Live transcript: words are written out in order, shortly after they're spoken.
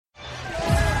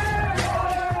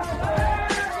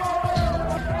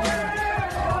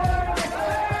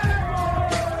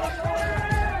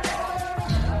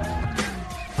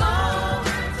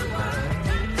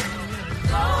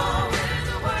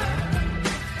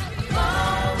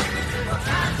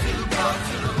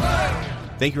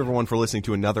Thank you, everyone, for listening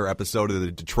to another episode of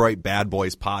the Detroit Bad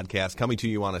Boys podcast, coming to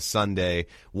you on a Sunday,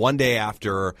 one day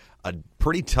after a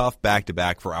pretty tough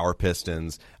back-to-back for our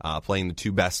Pistons, playing the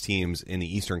two best teams in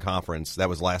the Eastern Conference. That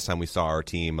was last time we saw our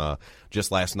team.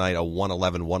 Just last night, a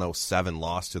 111-107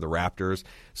 loss to the Raptors.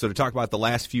 So to talk about the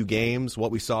last few games, what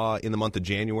we saw in the month of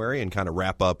January, and kind of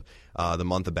wrap up the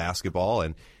month of basketball,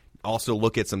 and also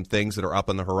look at some things that are up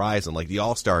on the horizon, like the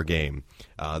All-Star game.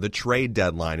 The trade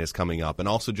deadline is coming up, and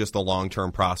also just the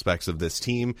long-term prospects of this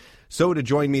team. So to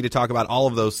join me to talk about all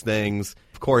of those things,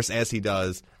 of course, as he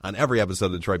does on every episode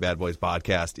of the Detroit Bad Boys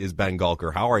podcast, is Ben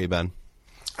Gulker. How are you, Ben?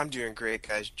 I'm doing great,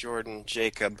 guys. Jordan,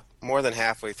 Jacob, more than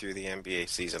halfway through the NBA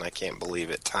season. I can't believe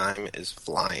it. Time is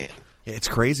flying. It's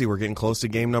crazy. We're getting close to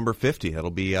game number 50.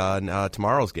 It'll be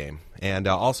tomorrow's game. And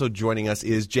also joining us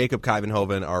is Jacob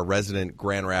Kuyvenhoven, our resident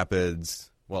Grand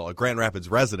Rapids, a Grand Rapids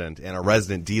resident and a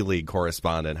resident D-League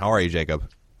correspondent. How are you, Jacob?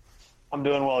 I'm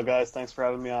doing well, guys. Thanks for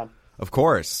having me on. Of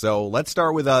course. So let's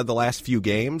start with the last few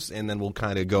games, and then we'll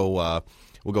kind of go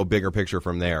bigger picture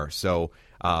from there. So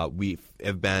Pistons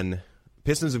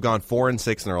have gone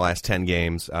 4-6 in their last 10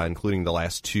 games, including the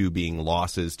last two being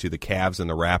losses to the Cavs and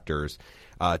the Raptors.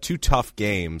 Two tough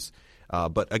games,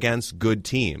 but against good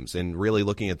teams. And really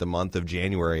looking at the month of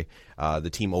January,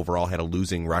 the team overall had a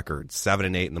losing record,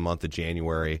 7-8 in the month of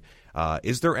January.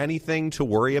 Is there anything to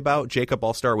worry about? Jacob,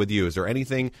 I'll start with you. Is there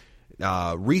anything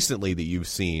recently that you've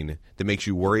seen that makes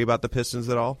you worry about the Pistons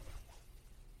at all?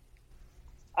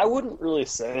 I wouldn't really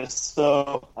say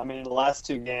so. I mean, the last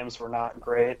two games were not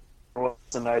great. It was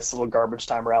a nice little garbage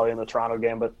time rally in the Toronto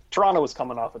game, but Toronto was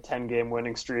coming off a 10-game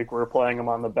winning streak. We were playing them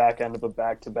on the back end of a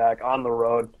back-to-back on the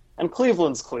road. And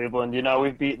Cleveland's Cleveland.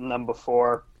 We've beaten them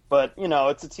before. But,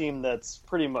 it's a team that's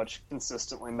pretty much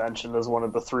consistently mentioned as one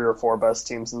of the 3 or 4 best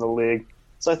teams in the league.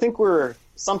 So I think we're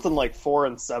something like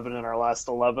 4-7 in our last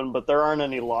 11, but there aren't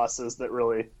any losses that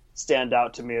really stand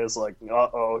out to me as like,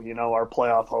 our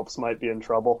playoff hopes might be in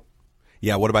trouble.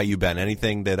 Yeah, what about you, Ben?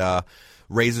 Anything that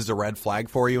raises a red flag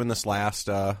for you in this last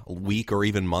week or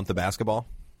even month of basketball?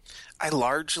 I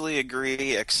largely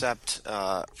agree, except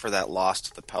for that loss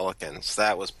to the Pelicans.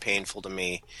 That was painful to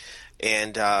me.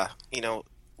 And,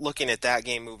 looking at that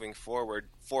game moving forward,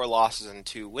 4 losses and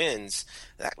 2 wins,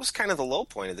 that was kind of the low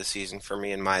point of the season for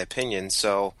me, in my opinion.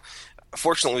 So,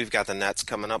 fortunately, we've got the Nets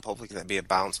coming up. Hopefully that'll be a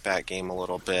bounce-back game a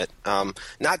little bit.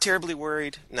 Not terribly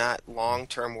worried, not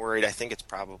long-term worried. I think it's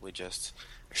probably just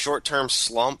a short-term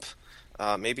slump.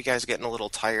 Maybe guys are getting a little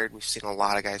tired. We've seen a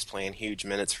lot of guys playing huge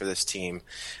minutes for this team.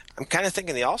 I'm kind of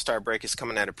thinking the All-Star break is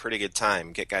coming at a pretty good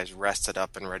time. Get guys rested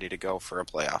up and ready to go for a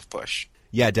playoff push.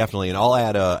 Yeah, definitely. And I'll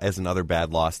add as another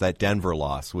bad loss, that Denver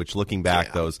loss, which looking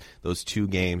back, those 2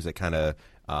 games that kind of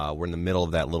were in the middle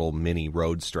of that little mini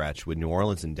road stretch with New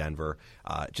Orleans and Denver,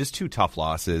 just 2 tough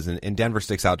losses. And Denver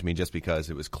sticks out to me just because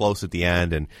it was close at the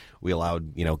end, and we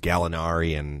allowed,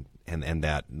 Gallinari and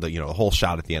that, the whole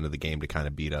shot at the end of the game to kind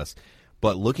of beat us.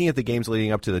 But looking at the games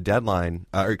leading up to the deadline,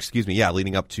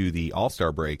 leading up to the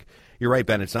All-Star break, you're right,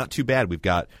 Ben, it's not too bad. We've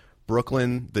got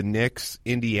Brooklyn, the Knicks,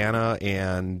 Indiana,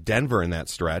 and Denver in that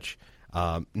stretch.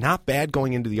 Not bad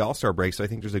going into the All-Star break, so I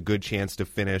think there's a good chance to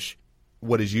finish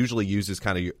what is usually used as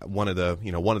kind of one of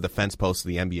the fence posts of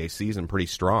the NBA season pretty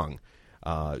strong.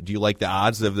 Do you like the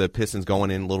odds of the Pistons going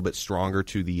in a little bit stronger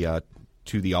to the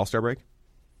All-Star break?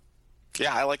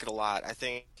 Yeah, I like it a lot. I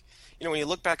think, when you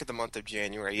look back at the month of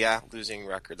January, losing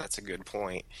record, that's a good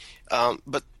point.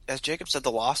 But as Jacob said,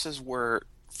 the losses were,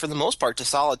 for the most part, to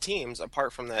solid teams,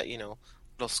 apart from that, little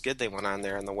skid they went on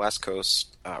there on the West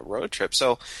Coast road trip.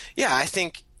 So, I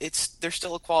think they're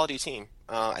still a quality team.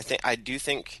 I do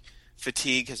think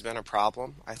fatigue has been a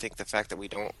problem. I think the fact that we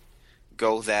don't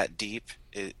go that deep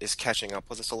is catching up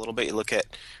with us a little bit. You look at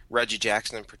Reggie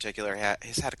Jackson in particular;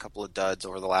 he's had a couple of duds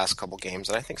over the last couple games,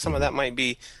 and I think some of that might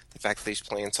be the fact that he's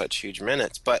playing such huge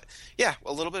minutes. But a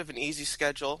little bit of an easy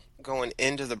schedule going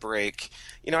into the break.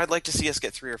 I'd like to see us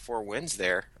get 3 or 4 wins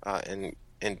there, and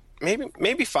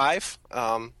maybe 5.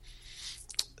 I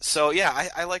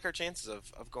like our chances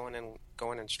of going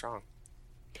in strong.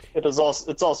 It's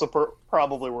also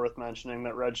probably worth mentioning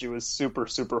that Reggie was super,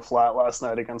 super flat last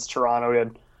night against Toronto. He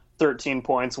had 13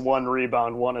 points, 1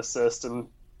 rebound, 1 assist, and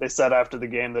they said after the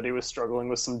game that he was struggling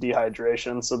with some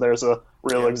dehydration. So there's a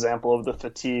real example of the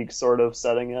fatigue sort of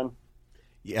setting in.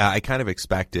 Yeah, I kind of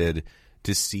expected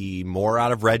to see more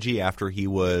out of Reggie after he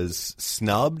was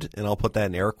snubbed, and I'll put that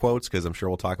in air quotes because I'm sure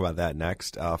we'll talk about that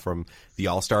next from the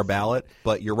All-Star ballot.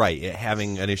 But you're right,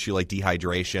 having an issue like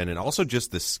dehydration and also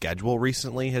just the schedule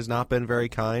recently has not been very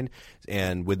kind.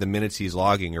 And with the minutes he's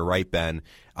logging, you're right, Ben,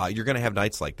 you're going to have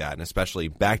nights like that, and especially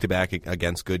back-to-back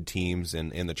against good teams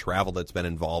and the travel that's been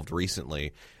involved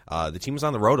recently. The team was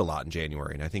on the road a lot in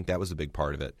January, and I think that was a big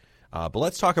part of it. But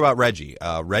let's talk about Reggie.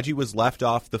 Reggie was left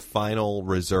off the final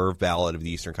reserve ballot of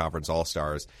the Eastern Conference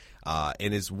All-Stars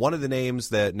and is one of the names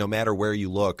that, no matter where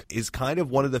you look, is kind of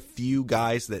one of the few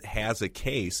guys that has a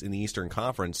case in the Eastern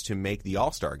Conference to make the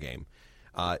All-Star game.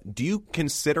 Do you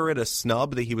consider it a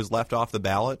snub that he was left off the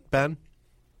ballot, Ben?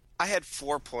 I had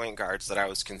 4 point guards that I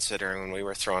was considering when we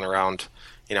were throwing around,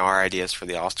 our ideas for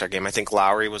the All-Star game. I think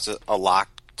Lowry was a lock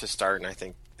to start, and I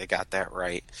think they got that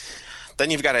right. Then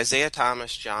you've got Isaiah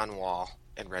Thomas, John Wall,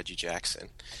 and Reggie Jackson.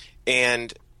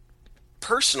 And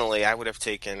personally, I would have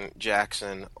taken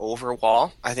Jackson over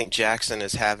Wall. I think Jackson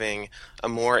is having a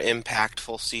more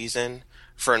impactful season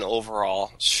for an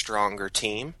overall stronger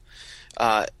team.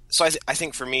 So I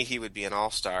think for me, he would be an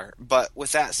all-star. But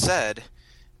with that said,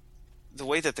 the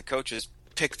way that the coaches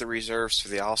pick the reserves for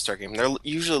the all-star game, they're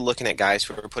usually looking at guys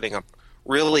who are putting up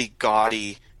really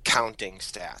gaudy counting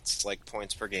stats like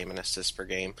points per game and assists per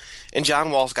game. And John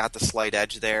Wall's got the slight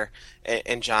edge there,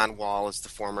 and John Wall is the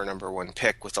former number 1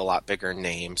 pick with a lot bigger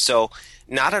name. So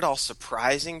not at all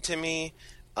surprising to me.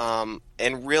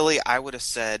 And really, I would have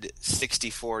said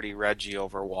 60-40 Reggie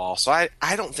over Wall. So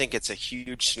I don't think it's a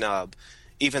huge snub,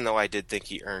 even though I did think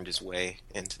he earned his way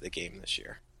into the game this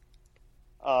year.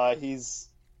 He's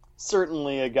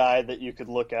certainly a guy that you could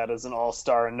look at as an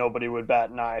all-star, and nobody would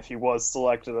bat an eye if he was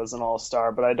selected as an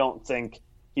all-star, but I don't think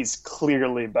he's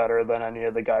clearly better than any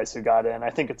of the guys who got in.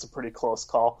 I think it's a pretty close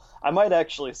call. I might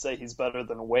actually say he's better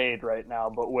than Wade right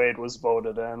now, but Wade was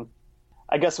voted in.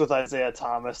 I guess with Isaiah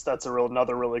Thomas, that's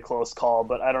another really close call,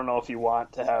 but I don't know if you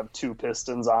want to have 2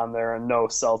 Pistons on there and no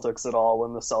Celtics at all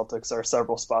when the Celtics are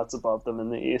several spots above them in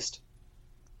the East.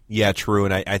 Yeah, true,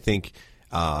 and I think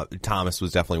Thomas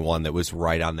was definitely one that was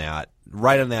right on that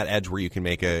edge where you can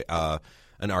make an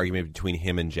argument between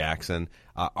him and Jackson.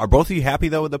 Are both of you happy,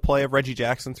 though, with the play of Reggie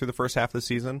Jackson through the first half of the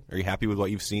season? Are you happy with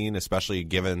what you've seen, especially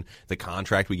given the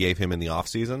contract we gave him in the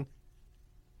offseason?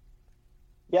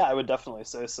 Yeah, I would definitely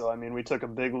say so. I mean, we took a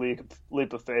big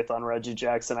leap of faith on Reggie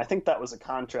Jackson. I think that was a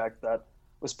contract that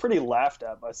was pretty laughed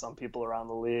at by some people around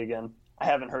the league, and I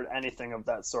haven't heard anything of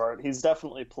that sort. He's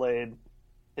definitely played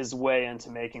his way into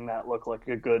making that look like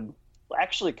a good,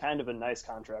 actually kind of a nice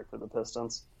contract for the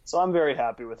Pistons. So I'm very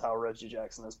happy with how Reggie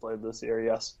Jackson has played this year,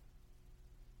 yes.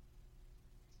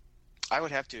 I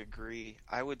would have to agree.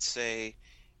 I would say,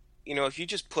 if you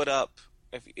just put up,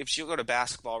 if you go to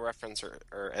Basketball Reference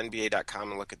or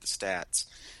NBA.com and look at the stats,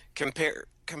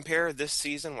 compare this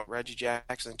season what Reggie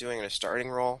Jackson is doing in a starting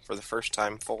role for the first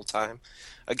time full-time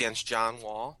against John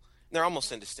Wall, they're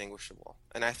almost indistinguishable.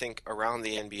 And I think around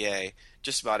the NBA,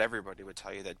 just about everybody would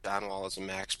tell you that John Wall is a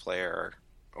max player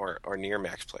or near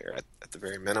max player at the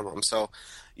very minimum. So,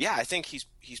 yeah, I think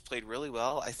he's played really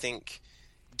well. I think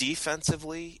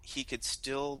defensively he could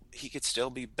still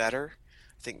be better.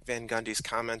 I think Van Gundy's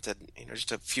commented,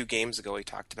 just a few games ago, he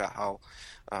talked about how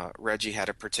Reggie had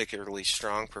a particularly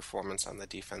strong performance on the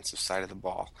defensive side of the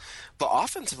ball. But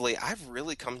offensively, I've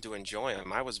really come to enjoy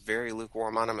him. I was very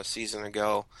lukewarm on him a season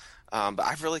ago, but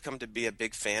I've really come to be a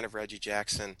big fan of Reggie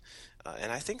Jackson,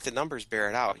 and I think the numbers bear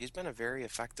it out. He's been a very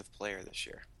effective player this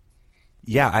year.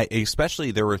 Yeah,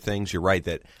 especially there were things, you're right,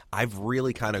 that I've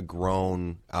really kind of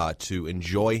grown to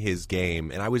enjoy his game.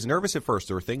 And I was nervous at first.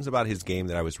 There were things about his game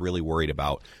that I was really worried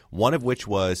about, one of which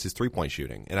was his three-point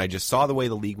shooting. And I just saw the way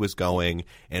the league was going,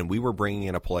 and we were bringing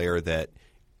in a player that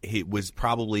he was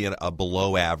probably a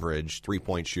below-average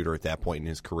three-point shooter at that point in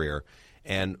his career.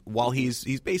 And while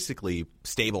he's basically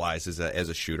stabilized as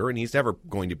a shooter, and he's never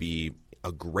going to be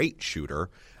a great shooter,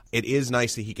 it is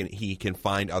nice that he can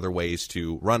find other ways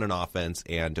to run an offense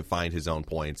and to find his own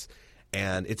points.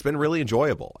 And it's been really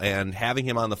enjoyable. And having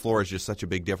him on the floor is just such a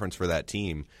big difference for that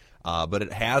team. But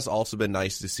it has also been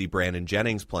nice to see Brandon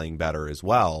Jennings playing better as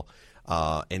well,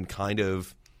 and kind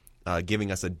of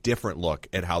giving us a different look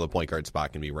at how the point guard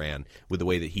spot can be ran with the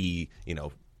way that he,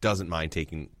 doesn't mind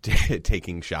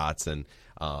taking shots and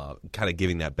kind of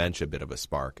giving that bench a bit of a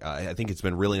spark. I think it's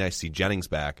been really nice to see Jennings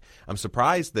back. I'm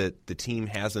surprised that the team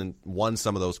hasn't won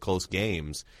some of those close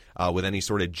games with any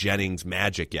sort of Jennings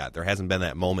magic yet. There hasn't been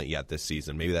that moment yet this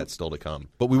season. Maybe that's still to come.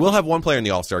 But we will have one player in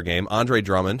the All-Star game, Andre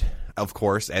Drummond, of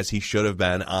course, as he should have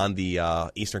been on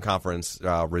the Eastern Conference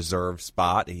reserve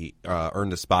spot. He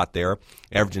earned a spot there,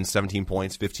 averaging 17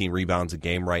 points, 15 rebounds a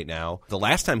game right now. The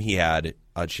last time he had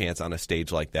a chance on a stage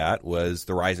like that was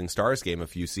the Rising Stars game a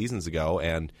few seasons ago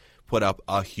and put up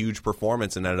a huge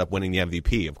performance and ended up winning the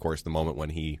MVP, of course, the moment when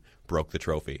he broke the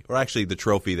trophy. Or actually the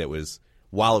trophy that was,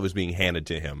 while it was being handed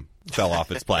to him, fell off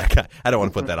its plaque. I don't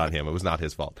want to put that on him. It was not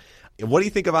his fault. What do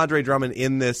you think of Andre Drummond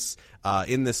in this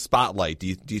spotlight? Do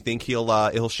you think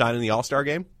he'll shine in the All-Star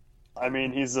game? I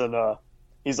mean, he's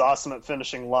awesome at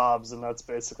finishing lobs, and that's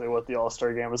basically what the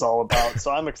All-Star game is all about.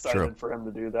 So I'm excited for him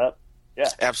to do that. Yeah,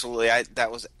 absolutely.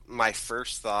 That was my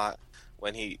first thought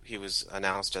when he was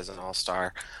announced as an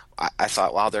All-Star. I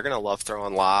thought, wow, they're going to love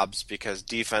throwing lobs because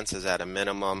defense is at a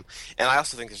minimum. And I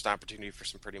also think there's an opportunity for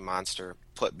some pretty monster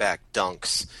putback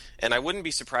dunks. And I wouldn't be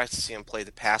surprised to see him play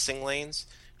the passing lanes,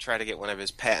 try to get one of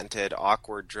his patented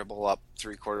awkward dribble up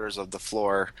 3/4 of the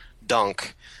floor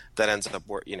dunk that ends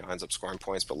up scoring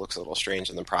points but looks a little strange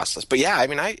in the process. But yeah, I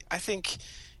mean, I think,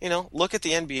 look at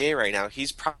the NBA right now.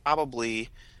 He's probably,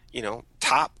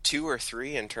 top 2 or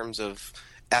 3 in terms of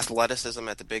athleticism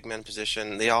at the big men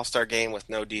position. The All-Star game with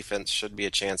no defense should be a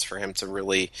chance for him to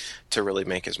really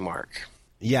make his mark.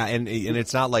 Yeah, and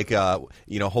it's not like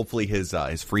hopefully his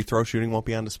free throw shooting won't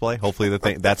be on display. Hopefully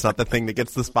that's not the thing that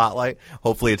gets the spotlight.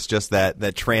 Hopefully it's just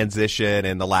that transition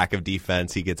and the lack of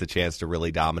defense. He gets a chance to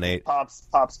really dominate.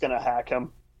 Pop's gonna hack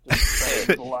him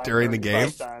during the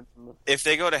game. If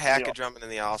they go to hack a Drummond in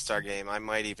the All-Star game, I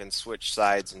might even switch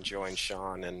sides and join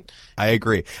Sean. And I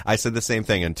agree. I said the same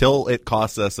thing. Until it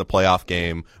costs us a playoff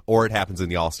game or it happens in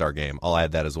the All-Star game, I'll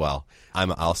add that as well.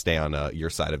 I'll stay on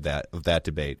your side of that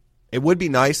debate. It would be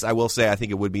nice, I will say, I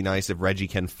think it would be nice if Reggie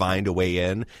can find a way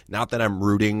in. Not that I'm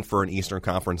rooting for an Eastern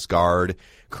Conference guard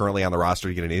currently on the roster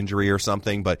to get an injury or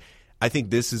something, but I think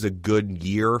this is a good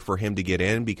year for him to get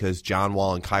in because John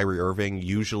Wall and Kyrie Irving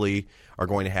usually are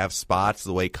going to have spots.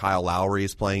 The way Kyle Lowry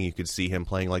is playing, you could see him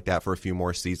playing like that for a few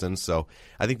more seasons. So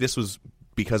I think this was,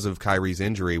 because of Kyrie's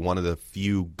injury, one of the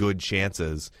few good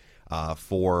chances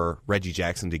for Reggie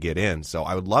Jackson to get in. So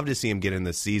I would love to see him get in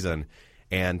this season.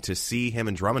 And to see him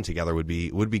and Drummond together would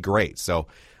be great. So,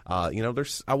 I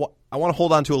want to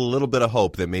hold on to a little bit of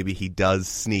hope that maybe he does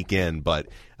sneak in. But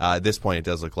at this point, it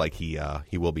does look like he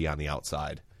will be on the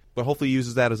outside. But hopefully, he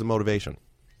uses that as a motivation.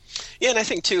 Yeah, and I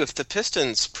think too, if the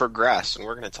Pistons progress, and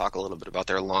we're going to talk a little bit about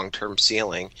their long-term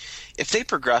ceiling, if they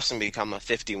progress and become a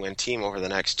 50-win team over the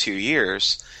next 2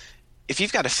 years. If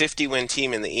you've got a 50-win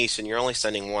team in the East and you're only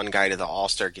sending one guy to the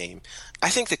All-Star game, I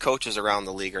think the coaches around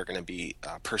the league are going to be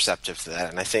perceptive to that.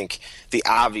 And I think the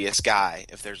obvious guy,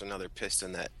 if there's another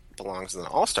Piston that belongs in the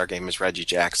All-Star game, is Reggie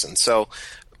Jackson. So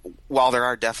while there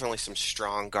are definitely some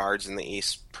strong guards in the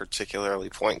East, particularly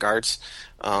point guards,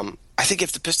 I think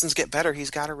if the Pistons get better,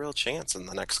 he's got a real chance in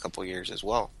the next couple of years as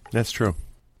well. That's true.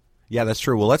 Yeah, that's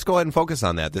true. Well, let's go ahead and focus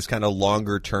on that, this kind of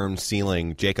longer-term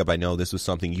ceiling. Jacob, I know this was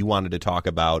something you wanted to talk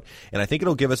about, and I think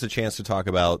it'll give us a chance to talk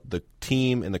about the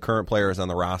team and the current players on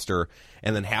the roster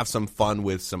and then have some fun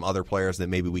with some other players that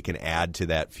maybe we can add to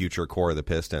that future core of the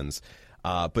Pistons.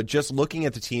 But just looking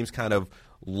at the team's kind of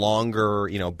longer,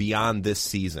 beyond this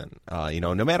season,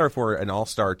 no matter if we're an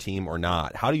all-star team or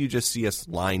not, how do you just see us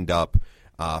lined up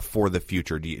for the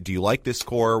future? Do you like this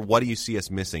core? What do you see us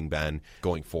missing, Ben,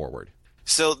 going forward?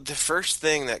 So the first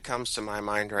thing that comes to my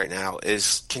mind right now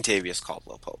is Kentavious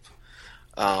Caldwell-Pope.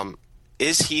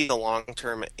 Is he the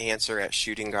long-term answer at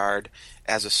shooting guard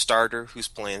as a starter who's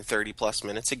playing 30-plus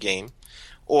minutes a game?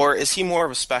 Or is he more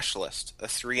of a specialist, a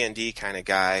 3-and-D kind of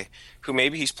guy who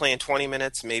maybe he's playing 20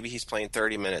 minutes, maybe he's playing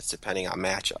 30 minutes depending on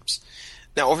matchups?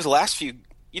 Now, over the last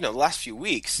few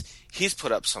weeks, he's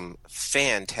put up some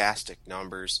fantastic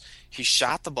numbers. He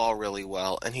shot the ball really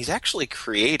well, and he's actually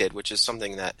created, which is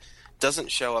something that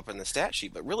doesn't show up in the stat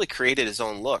sheet, but really created his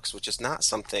own looks, which is not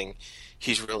something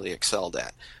he's really excelled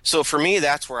at. So for me,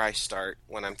 that's where I start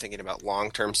when I'm thinking about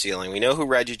long-term ceiling. We know who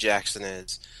Reggie Jackson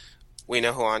is. We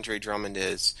know who Andre Drummond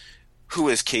is. Who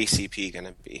is KCP going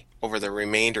to be over the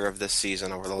remainder of this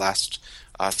season, over the last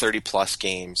 30-plus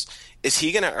games? Is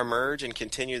he going to emerge and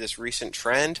continue this recent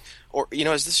trend? Or,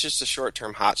 is this just a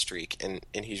short-term hot streak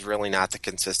and he's really not the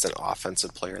consistent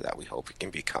offensive player that we hope he can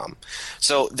become?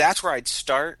 So that's where I'd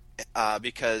start.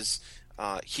 Because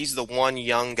he's the one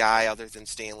young guy other than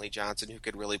Stanley Johnson who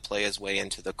could really play his way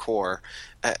into the core.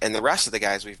 And the rest of the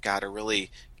guys we've got are really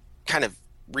kind of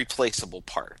replaceable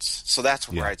parts. So that's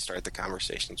where I'd start the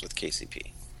conversations with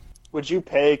KCP. Would you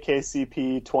pay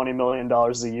KCP $20 million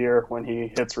a year when he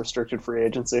hits restricted free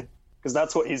agency? Because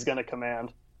that's what he's going to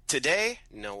command. Today,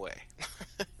 no way.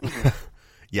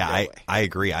 Yeah, No way. I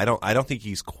agree. I don't think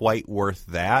he's quite worth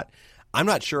that. I'm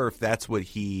not sure if that's what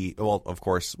well, of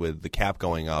course, with the cap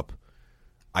going up,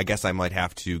 I guess I might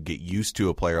have to get used to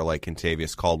a player like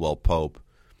Kentavious Caldwell-Pope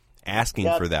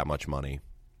asking for that much money.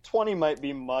 20 might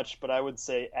be much, but I would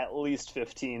say at least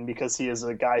 15 because he is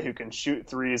a guy who can shoot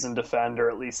threes and defend, or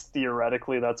at least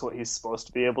theoretically that's what he's supposed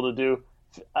to be able to do.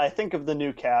 I think of the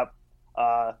new cap,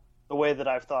 the way that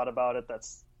I've thought about it,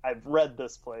 I've read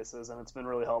this places, and it's been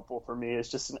really helpful for me. It's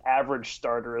just an average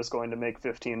starter is going to make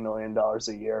 $15 million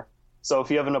a year. So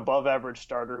if you have an above-average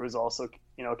starter who's also,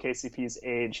 KCP's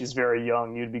age, he's very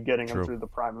young, you'd be getting him through the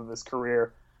prime of his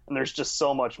career. And there's just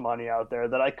so much money out there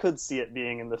that I could see it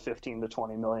being in the $15 to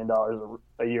 $20 million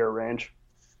a year range.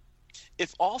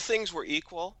 If all things were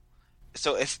equal,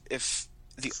 so if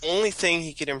the only thing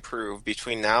he could improve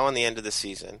between now and the end of the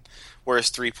season were his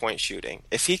three-point shooting,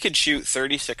 if he could shoot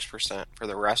 36% for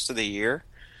the rest of the year,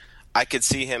 I could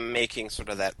see him making sort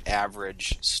of that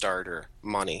average starter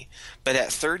money. But at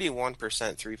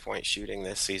 31% three-point shooting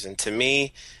this season, to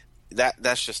me,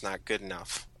 that's just not good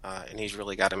enough. And he's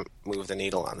really got to move the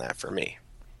needle on that for me.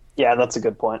 Yeah, that's a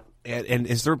good point. And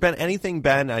has there been anything,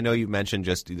 Ben? I know you mentioned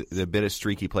just the bit of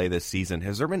streaky play this season.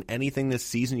 Has there been anything this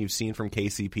season you've seen from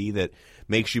KCP that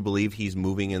makes you believe he's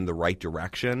moving in the right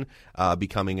direction,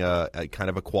 becoming a kind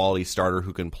of a quality starter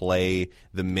who can play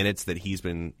the minutes that he's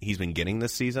been getting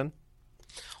this season?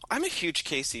 I'm a huge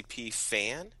KCP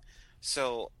fan,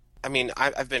 so I mean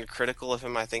I've been critical of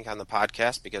him, I think, on the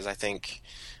podcast because I think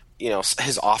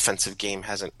his offensive game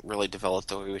hasn't really developed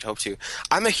the way we would hope to.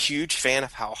 I'm a huge fan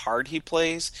of how hard he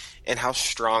plays and how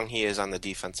strong he is on the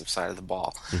defensive side of the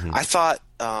ball. Mm-hmm. I thought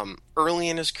early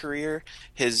in his career,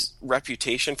 his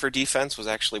reputation for defense was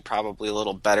actually probably a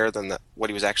little better than what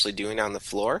he was actually doing on the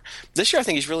floor. This year, I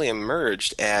think he's really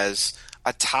emerged as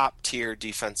a top-tier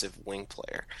defensive wing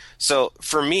player. So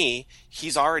for me,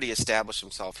 he's already established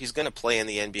himself. He's going to play in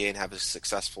the NBA and have a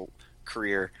successful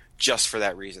career just for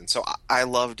that reason. So I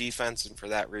love defense, and for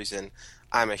that reason,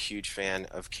 I'm a huge fan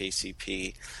of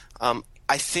KCP.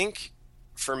 I think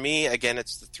for me, again,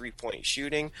 it's the three-point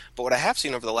shooting. But what I have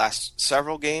seen over the last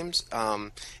several games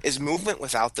is movement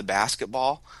without the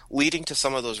basketball, leading to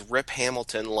some of those Rip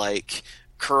Hamilton-like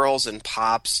curls and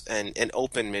pops and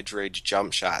open mid-range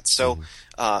jump shots. So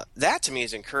that to me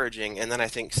is encouraging. And then I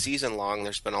think season long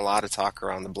there's been a lot of talk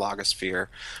around the blogosphere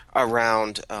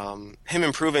around him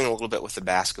improving a little bit with the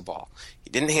basketball. He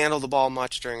didn't handle the ball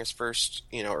much during his first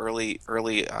early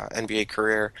NBA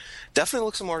career. Definitely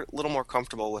looks a little more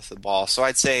comfortable with the ball. So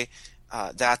I'd say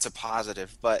that's a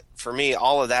positive. But for me,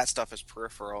 all of that stuff is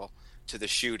peripheral to the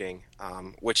shooting,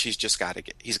 which he's got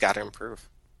to improve.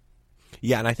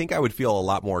 Yeah, and I think I would feel a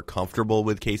lot more comfortable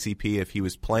with KCP if he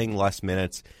was playing less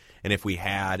minutes and if we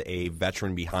had a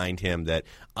veteran behind him that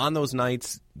on those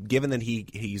nights, given that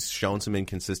he's shown some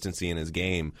inconsistency in his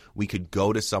game, we could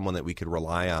go to someone that we could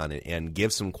rely on and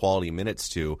give some quality minutes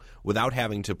to without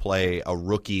having to play a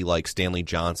rookie like Stanley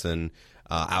Johnson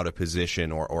out of position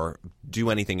or do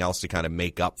anything else to kind of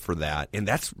make up for that. And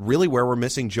that's really where we're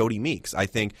missing Jody Meeks. I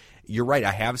think you're right.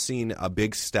 I have seen a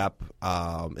big step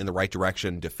in the right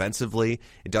direction defensively.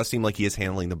 It does seem like he is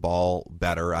handling the ball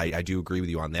better. I do agree with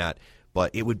you on that.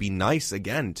 But it would be nice,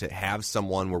 again, to have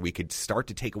someone where we could start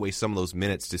to take away some of those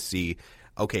minutes to see,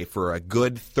 okay, for a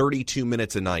good 32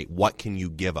 minutes a night, what can you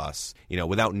give us?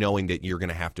 Without knowing that you're going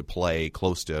to have to play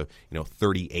close to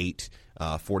 38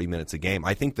 40 minutes a game.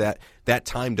 I think that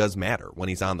time does matter when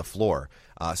he's on the floor.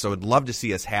 So I'd love to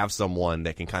see us have someone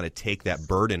that can kind of take that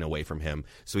burden away from him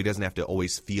so he doesn't have to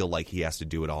always feel like he has to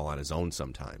do it all on his own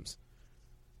sometimes.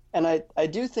 And I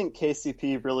do think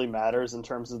KCP really matters in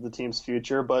terms of the team's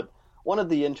future, but one of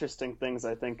the interesting things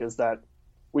I think is that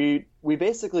we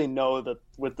basically know that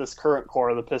with this current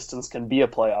core, the Pistons can be a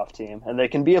playoff team, and they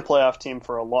can be a playoff team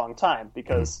for a long time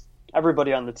because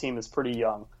everybody on the team is pretty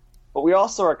young. But we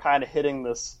also are kind of hitting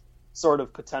this sort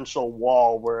of potential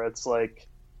wall where it's like,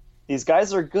 these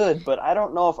guys are good, but I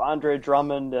don't know if Andre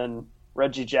Drummond and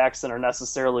Reggie Jackson are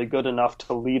necessarily good enough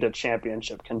to lead a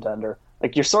championship contender.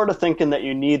 Like, you're sort of thinking that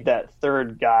you need that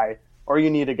third guy, or you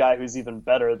need a guy who's even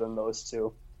better than those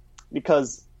two.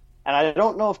 And I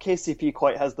don't know if KCP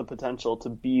quite has the potential to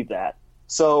be that.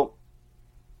 So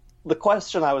the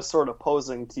question I was sort of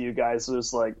posing to you guys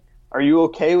was like, are you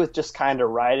okay with just kind of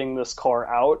riding this core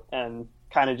out and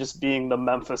kind of just being the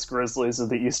Memphis Grizzlies of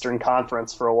the Eastern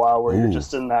Conference for a while, where you're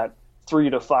just in that 3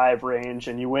 to 5 range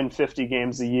and you win 50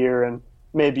 games a year and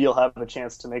maybe you'll have a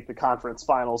chance to make the conference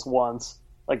finals once.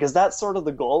 Like, is that sort of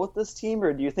the goal with this team,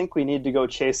 or do you think we need to go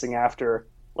chasing after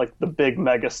like the big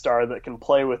megastar that can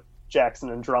play with Jackson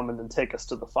and Drummond and take us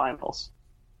to the finals?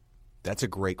 That's a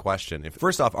great question.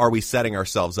 First off, are we setting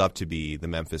ourselves up to be the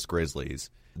Memphis Grizzlies?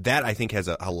 That, I think, has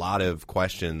a lot of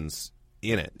questions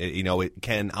in it.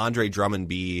 Can Andre Drummond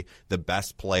be the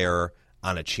best player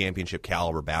on a championship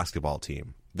caliber basketball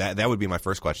team? That would be my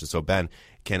first question. So, Ben,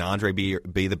 can Andre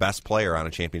be the best player on a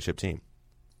championship team?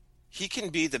 He can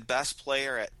be the best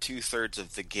player at 2/3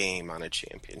 of the game on a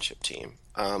championship team.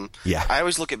 Yeah. I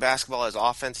always look at basketball as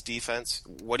offense, defense.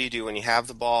 What do you do when you have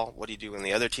the ball? What do you do when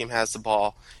the other team has the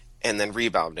ball? And then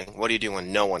rebounding. What do you do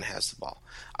when no one has the ball?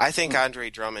 I think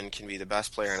Andre Drummond can be the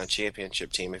best player on a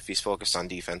championship team if he's focused on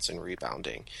defense and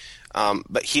rebounding.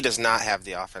 But he does not have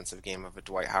the offensive game of a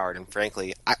Dwight Howard. And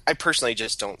frankly, I personally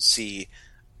just don't see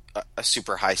a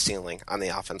super high ceiling on the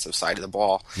offensive side of the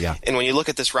ball. Yeah. And when you look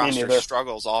at this roster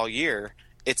struggles all year,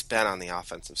 it's been on the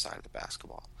offensive side of the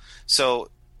basketball. So,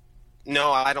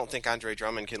 no, I don't think Andre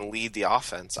Drummond can lead the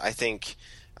offense. I think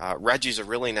Reggie's a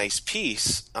really nice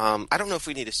piece. I don't know if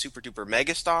we need a super-duper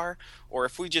megastar or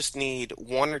if we just need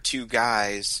one or two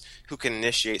guys who can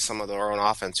initiate some of their own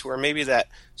offense, who are maybe that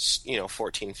 $14,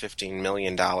 $15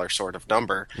 million sort of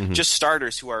number, just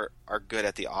starters who are good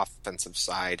at the offensive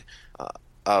side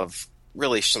of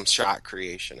really some shot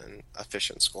creation and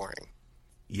efficient scoring.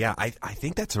 Yeah, I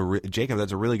think Jacob,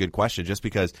 that's a really good question, just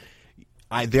because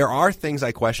there are things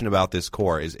I question about this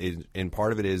core, and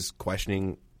part of it is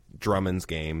questioning Drummond's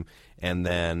game, and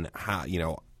then how,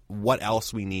 what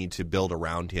else we need to build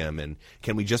around him, and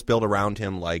can we just build around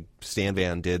him like Stan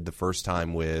Van did the first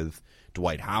time with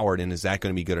Dwight Howard, and is that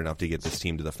going to be good enough to get this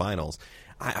team to the finals?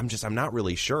 I'm not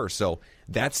really sure. So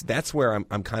that's where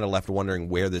I'm kind of left wondering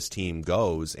where this team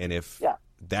goes, and if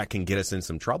that can get us in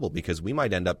some trouble, because we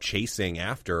might end up chasing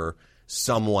after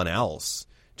someone else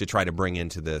to try to bring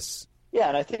into this. Yeah,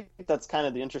 and I think that's kind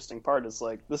of the interesting part is,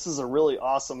 like, this is a really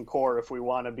awesome core if we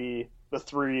want to be the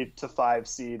 3 to 5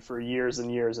 seed for years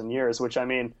and years and years, which, I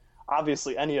mean,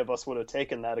 obviously any of us would have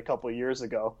taken that a couple of years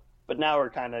ago. But now we're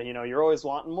kind of, you're always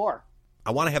wanting more.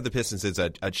 I want to have the Pistons as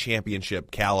a championship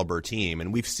caliber team,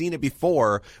 and we've seen it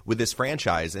before with this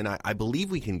franchise, and I believe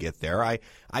we can get there.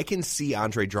 I can see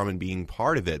Andre Drummond being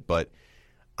part of it, but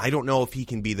I don't know if he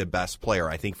can be the best player.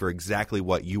 I think for exactly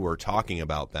what you were talking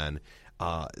about, Ben.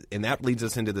 And that leads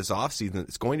us into this offseason.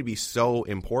 It's going to be so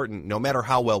important no matter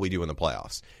how well we do in the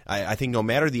playoffs. I think no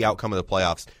matter the outcome of the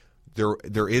playoffs,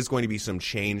 there is going to be some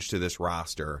change to this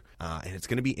roster, and it's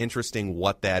going to be interesting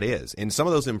what that is. And some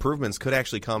of those improvements could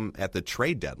actually come at the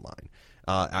trade deadline.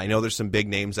 I know there's some big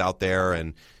names out there,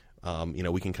 and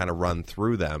we can kind of run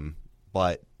through them.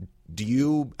 But do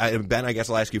you, Ben, I guess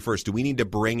I'll ask you first, do we need to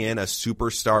bring in a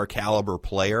superstar caliber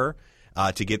player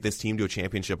to get this team to a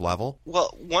championship level?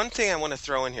 Well, one thing I want to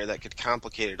throw in here that could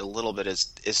complicate it a little bit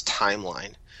is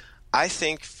timeline. I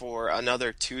think for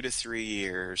another 2 to 3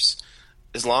 years,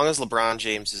 as long as LeBron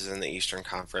James is in the Eastern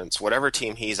Conference, whatever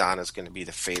team he's on is going to be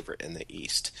the favorite in the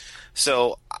East.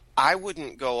 So I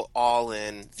wouldn't go all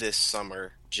in this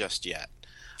summer just yet.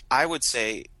 I would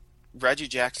say Reggie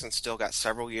Jackson's still got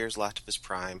several years left of his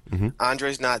prime.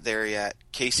 Andre's not there yet.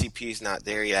 KCP's not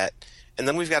there yet. And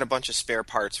then we've got a bunch of spare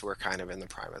parts who are kind of in the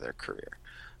prime of their career.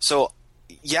 So,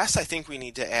 yes, I think we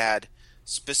need to add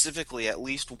specifically at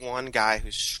least one guy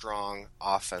who's strong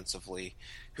offensively,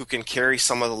 who can carry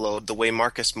some of the load the way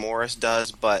Marcus Morris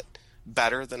does, but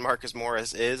better than Marcus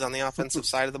Morris is on the offensive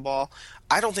side of the ball.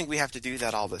 I don't think we have to do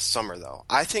that all this summer, though.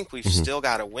 I think we've still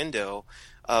got a window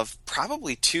of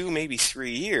probably 2, maybe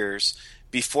 3 years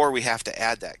before we have to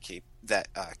add that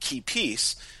key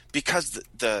piece, because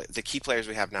the key players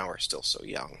we have now are still so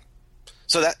young.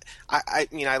 So that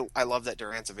I love that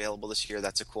Durant's available this year.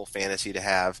 That's a cool fantasy to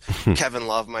have. Kevin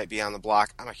Love might be on the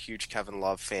block. I'm a huge Kevin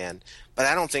Love fan, but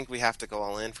I don't think we have to go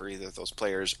all in for either of those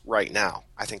players right now.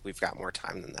 I think we've got more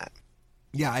time than that.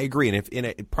 Yeah, I agree.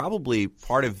 And probably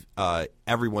part of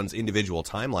everyone's individual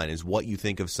timeline is what you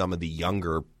think of some of the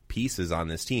younger pieces on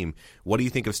this team. What do you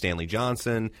think of Stanley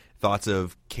Johnson? Thoughts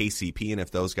of KCP, and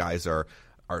if those guys are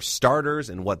starters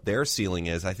and what their ceiling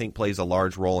is, I think plays a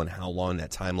large role in how long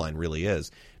that timeline really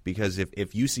is. Because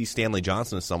if you see Stanley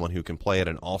Johnson as someone who can play at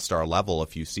an all-star level a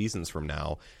few seasons from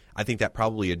now, I think that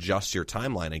probably adjusts your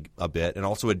timeline a bit, and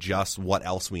also adjusts what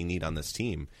else we need on this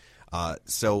team.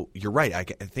 So you're right. I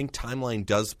think timeline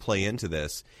does play into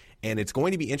this, and it's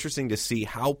going to be interesting to see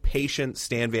how patient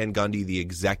Stan Van Gundy, the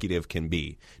executive, can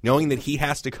be. Knowing that he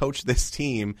has to coach this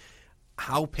team,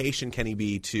 how patient can he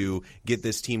be to get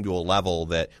this team to a level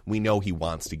that we know he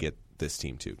wants to get this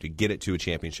team to get it to a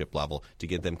championship level, to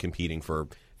get them competing for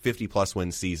 50-plus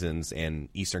win seasons and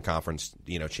Eastern Conference,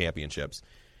 championships.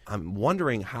 I'm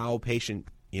wondering how patient,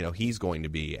 he's going to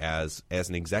be as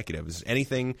an executive. Is there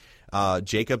anything,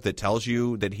 Jacob, that tells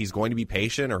you that he's going to be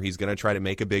patient or he's going to try to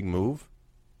make a big move?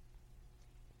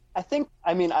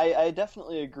 I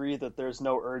definitely agree that there's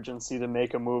no urgency to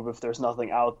make a move if there's nothing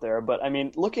out there. But,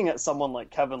 looking at someone like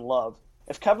Kevin Love,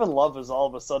 if Kevin Love is all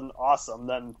of a sudden awesome,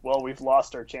 then, well, we've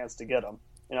lost our chance to get him.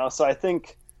 So I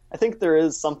think there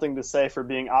is something to say for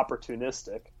being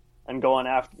opportunistic and going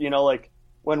after,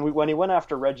 when he went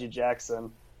after Reggie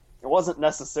Jackson, it wasn't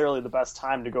necessarily the best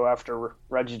time to go after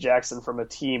Reggie Jackson from a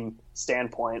team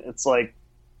standpoint. It's like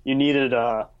you needed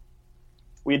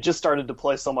we had just started to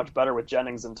play so much better with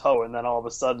Jennings in tow, and then all of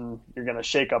a sudden you're going to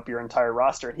shake up your entire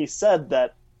roster. And he said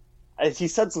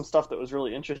some stuff that was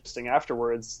really interesting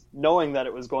afterwards, knowing that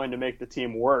it was going to make the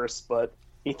team worse, but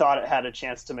he thought it had a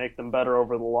chance to make them better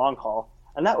over the long haul.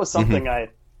 And that was something I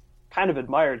kind of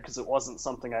admired because it wasn't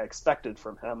something I expected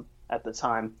from him at the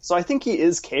time. So I think he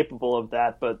is capable of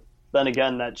that, but then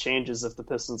again, that changes if the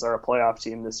Pistons are a playoff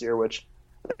team this year, which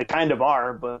they kind of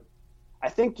are, but I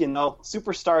think,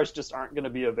 superstars just aren't going to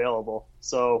be available.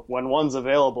 So when one's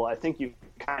available, I think you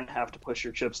kind of have to push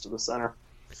your chips to the center.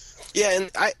 Yeah,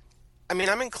 and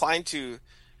I'm inclined to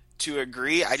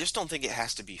agree. I just don't think it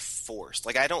has to be forced.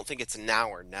 Like, I don't think it's now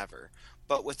or never.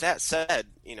 But with that said,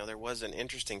 there was an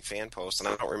interesting fan post, and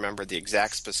I don't remember the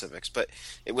exact specifics, but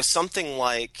it was something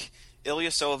like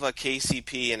Ilyasova,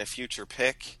 KCP, and a future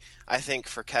pick, I think,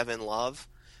 for Kevin Love.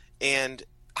 And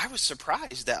I was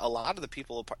surprised that a lot of the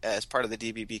people as part of the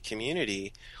DBB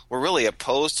community were really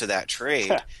opposed to that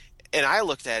trade. And I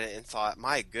looked at it and thought,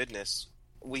 my goodness,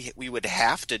 we would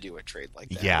have to do a trade like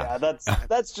that. Yeah,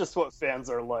 that's just what fans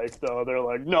are like, though. They're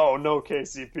like, no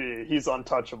KCP, he's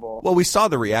untouchable. Well, we saw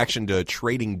the reaction to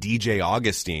trading DJ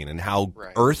Augustine and how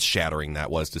earth-shattering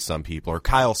that was to some people, or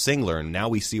Kyle Singler, and now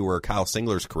we see where Kyle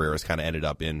Singler's career has kind of ended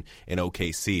up in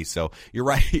OKC. So you're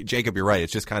right, Jacob, you're right.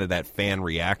 It's just kind of that fan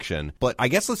reaction. But I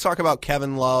guess let's talk about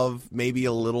Kevin Love maybe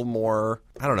a little more.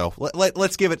 I don't know.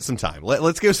 Let's give it some time.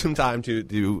 Let's give some time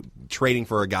to trading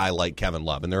for a guy like Kevin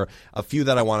Love. And there are a few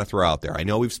that I want to throw out there. I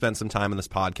know we've spent some time in this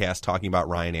podcast talking about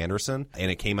Ryan Anderson,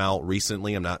 and it came out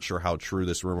recently. I'm not sure how true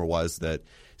this rumor was that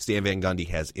Stan Van Gundy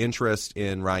has interest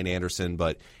in Ryan Anderson,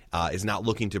 but is not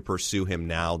looking to pursue him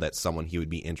now. That's someone he would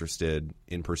be interested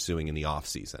in pursuing in the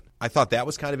offseason. I thought that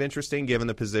was kind of interesting given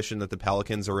the position that the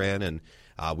Pelicans are in, and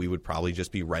we would probably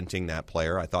just be renting that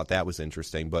player. I thought that was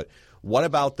interesting. But what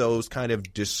about those kind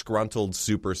of disgruntled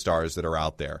superstars that are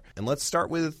out there? And let's start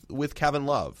with Kevin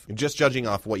Love. Just judging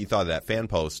off what you thought of that fan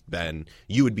post, Ben,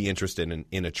 you would be interested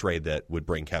in a trade that would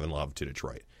bring Kevin Love to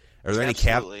Detroit. Are there any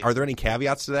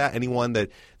caveats to that? Anyone that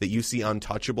you see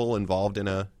untouchable involved in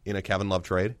a Kevin Love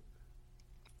trade?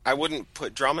 I wouldn't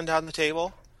put Drummond on the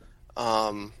table,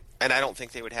 and I don't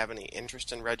think they would have any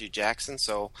interest in Reggie Jackson,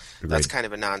 so that's kind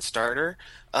of a non-starter.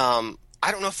 I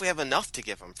don't know if we have enough to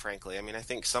give him, frankly. I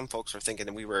think some folks were thinking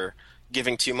that we were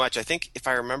giving too much. I think, if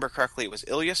I remember correctly, it was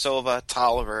Ilyasova,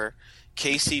 Tolliver,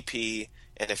 KCP,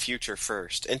 and a future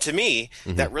first. And to me,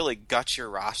 that really guts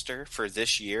your roster for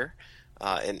this year,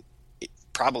 and it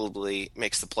probably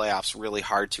makes the playoffs really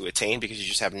hard to attain because you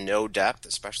just have no depth,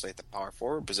 especially at the power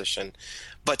forward position.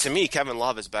 But to me, Kevin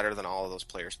Love is better than all of those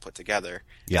players put together,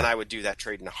 and I would do that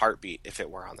trade in a heartbeat if it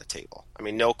were on the table.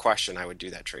 No question I would do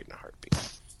that trade in a heartbeat.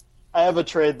 I have a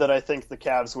trade that I think the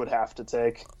Cavs would have to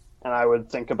take, and I would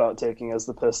think about taking as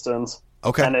the Pistons.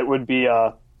 Okay. And it would be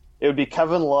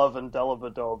Kevin Love and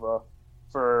Dellavedova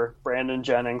for Brandon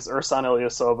Jennings, Ersan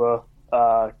Ilyasova,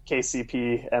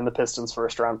 KCP, and the Pistons'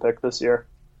 first-round pick this year.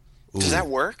 Ooh. Does that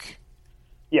work?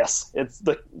 Yes. It's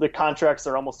the contracts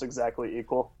are almost exactly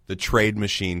equal. The trade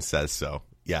machine says so.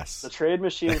 Yes. The trade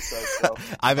machine says so.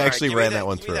 I've actually ran that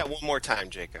one through. Give me that one more time,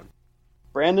 Jacob.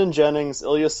 Brandon Jennings,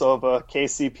 Ilyasova,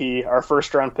 KCP, our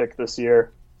first-round pick this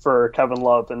year for Kevin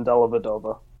Love and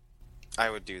Dellavedova. I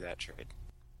would do that trade.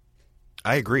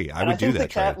 I agree. I would do that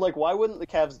trade. Why wouldn't the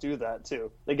Cavs do that,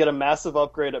 too? They get a massive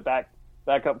upgrade at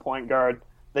backup point guard.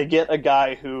 They get a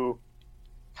guy who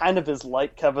kind of is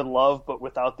like Kevin Love, but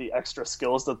without the extra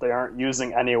skills that they aren't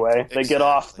using anyway. Exactly.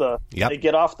 They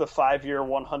get off the 5-year,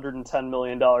 $110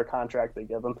 million contract they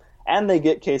give him. And they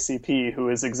get KCP, who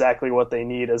is exactly what they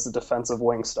need as a defensive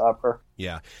wing stopper.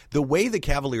 Yeah. The way the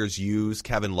Cavaliers use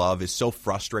Kevin Love is so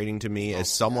frustrating to me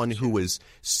as someone who was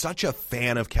such a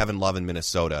fan of Kevin Love in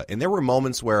Minnesota. And there were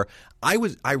moments where I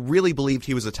really believed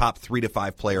he was a top 3 to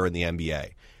 5 player in the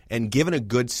NBA. and given a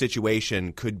good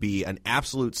situation could be an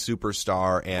absolute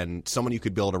superstar and someone you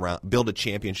could build a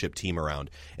championship team around.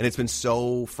 And it's been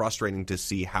so frustrating to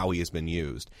see how he has been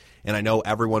used. And I know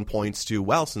everyone points to,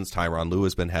 well, since Tyronn Lue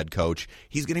has been head coach,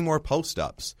 he's getting more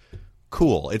post-ups.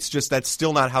 Cool. It's just that's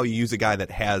still not how you use a guy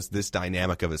that has this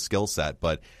dynamic of a skill set.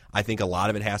 But I think a lot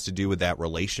of it has to do with that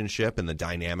relationship and the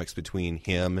dynamics between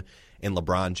him and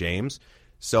LeBron James.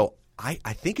 So I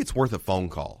think it's worth a phone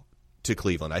call to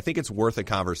Cleveland. I think it's worth a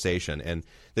conversation. And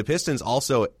the Pistons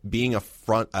also, being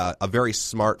a very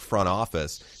smart front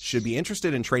office, should be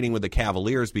interested in trading with the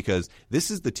Cavaliers because this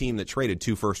is the team that traded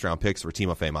 2 first-round picks for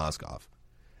Timofey Mozgov.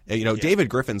 David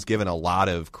Griffin's given a lot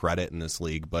of credit in this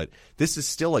league, but this is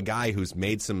still a guy who's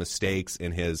made some mistakes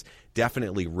and has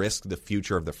definitely risked the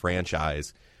future of the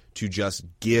franchise to just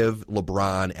give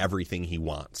LeBron everything he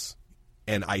wants.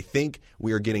 And I think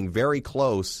we are getting very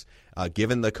close,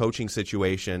 given the coaching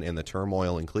situation and the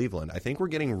turmoil in Cleveland. I think we're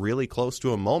getting really close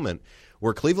to a moment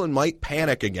where Cleveland might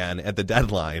panic again at the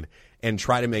deadline and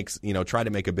try to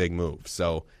make a big move.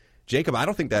 So, Jacob, I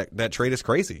don't think that trade is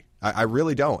crazy. I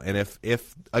really don't. And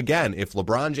if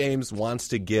LeBron James wants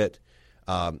to get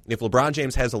if LeBron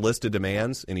James has a list of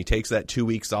demands and he takes that 2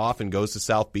 weeks off and goes to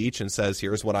South Beach and says,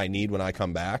 here's what I need when I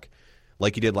come back,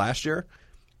 like he did last year,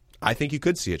 I think you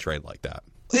could see a trade like that.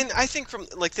 And I think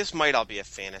this might all be a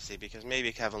fantasy because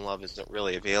maybe Kevin Love isn't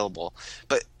really available.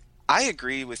 But I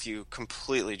agree with you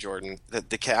completely, Jordan, that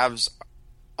the Cavs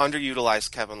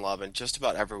underutilized Kevin Love in just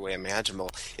about every way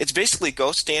imaginable. It's basically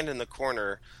go stand in the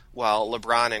corner while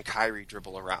LeBron and Kyrie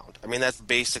dribble around. I mean, that's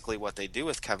basically what they do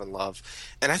with Kevin Love.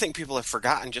 And I think people have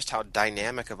forgotten just how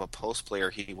dynamic of a post player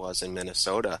he was in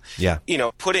Minnesota. Yeah.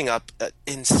 Putting up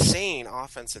insane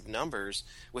offensive numbers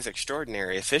with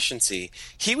extraordinary efficiency.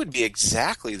 He would be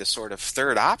exactly the sort of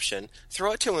third option.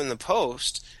 Throw it to him in the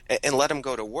post and let him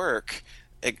go to work.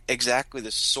 Exactly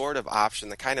the sort of option,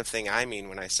 the kind of thing I mean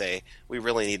when I say we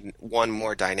really need one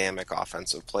more dynamic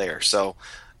offensive player. So,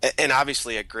 and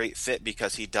obviously a great fit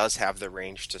because he does have the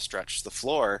range to stretch the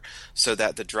floor so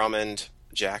that the Drummond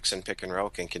Jackson pick and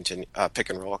roll can continue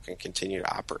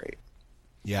to operate.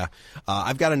 Yeah.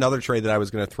 I've got another trade that I was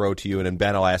going to throw to you, and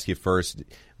Ben, I'll ask you first.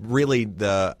 Really,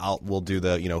 we'll do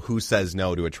the who says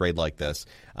no to a trade like this.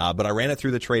 But I ran it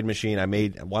through the trade machine. I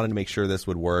wanted to make sure this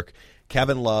would work.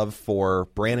 Kevin Love for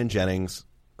Brandon Jennings,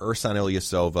 Ersan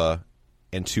Ilyasova,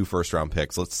 and 2 first-round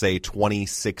picks. Let's say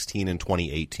 2016 and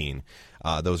 2018.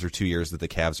 Those are 2 years that the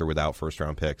Cavs are without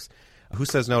first-round picks. Who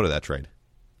says no to that trade?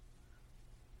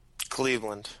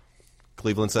 Cleveland.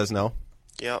 Cleveland says no?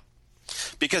 Yep.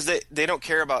 Because they don't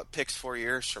care about picks 4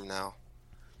 years from now.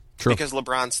 True. Because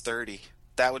LeBron's 30.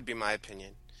 That would be my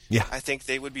opinion. Yeah. I think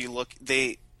they would be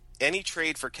any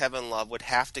trade for Kevin Love would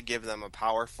have to give them a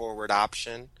power forward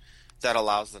option that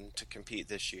allows them to compete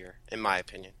this year, in my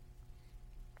opinion.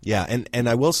 Yeah, and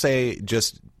I will say,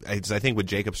 just as I think with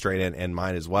Jacob's trade and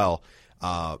mine as well,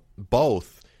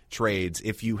 both trades,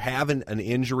 if you have an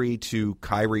injury to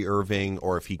Kyrie Irving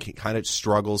or if he kind of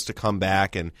struggles to come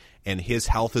back and his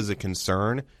health is a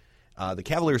concern, the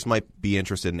Cavaliers might be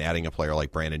interested in adding a player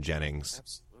like Brandon Jennings.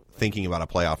 Absolutely. Thinking about a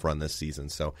playoff run this season.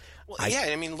 So,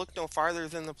 look no farther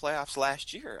than the playoffs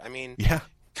last year. I mean, yeah.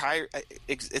 Kyrie,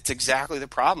 it's exactly the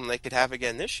problem they could have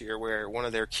again this year where one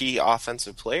of their key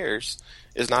offensive players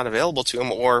is not available to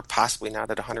them or possibly not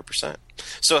at 100%.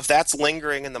 So if that's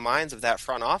lingering in the minds of that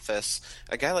front office,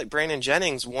 a guy like Brandon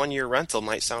Jennings, 1-year rental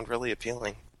might sound really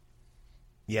appealing.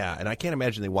 Yeah, and I can't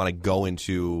imagine they want to go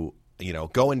into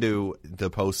the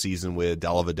postseason with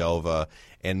Dellavedova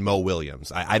and Mo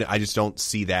Williams. I just don't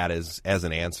see that as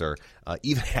an answer.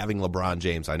 Even having LeBron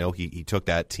James, I know he took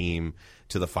that team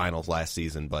to the finals last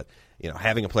season, but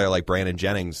having a player like Brandon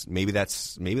Jennings, maybe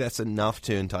that's enough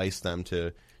to entice them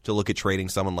to look at trading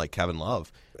someone like Kevin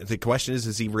Love. The question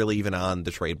is he really even on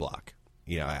the trade block?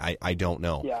 I don't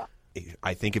know. Yeah.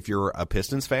 I think if you're a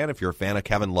Pistons fan, if you're a fan of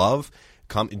Kevin Love,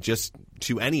 come just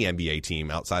to any NBA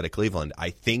team outside of Cleveland,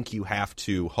 I think you have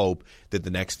to hope that the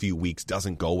next few weeks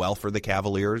doesn't go well for the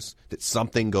Cavaliers, that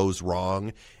something goes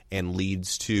wrong and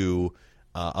leads to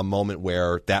a moment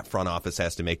where that front office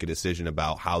has to make a decision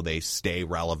about how they stay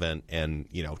relevant and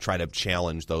try to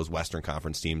challenge those Western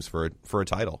Conference teams for a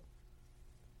title.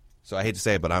 So I hate to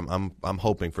say it, but I'm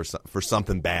hoping for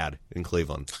something bad in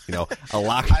Cleveland. A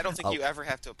locker. I don't think you ever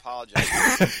have to apologize.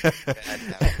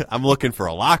 I'm looking for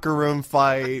a locker room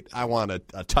fight. I want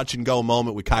a touch and go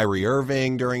moment with Kyrie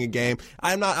Irving during a game.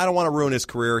 I don't want to ruin his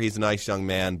career. He's a nice young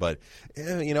man, but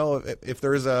if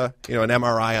there's an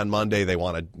MRI on Monday they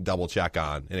want to double check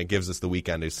on, and it gives us the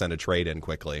weekend to send a trade in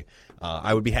quickly,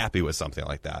 I would be happy with something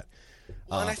like that.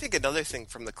 Well, and I think another thing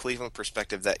from the Cleveland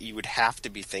perspective that you would have to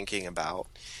be thinking about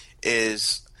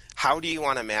is how do you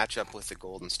want to match up with the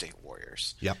Golden State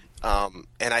Warriors? Yep.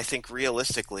 And I think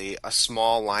realistically, a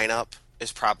small lineup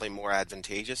is probably more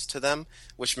advantageous to them,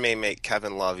 which may make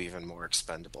Kevin Love even more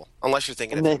expendable, unless you're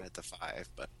thinking of him at the 5.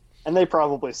 And they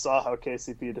probably saw how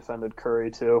KCP defended Curry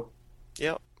too.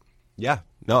 Yep. Yeah,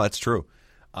 no, that's true.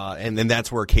 And then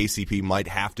that's where KCP might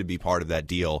have to be part of that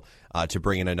deal to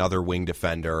bring in another wing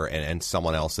defender and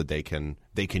someone else that they can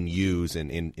use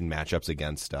in matchups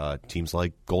against teams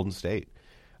like Golden State.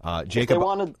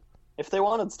 Jacob, if they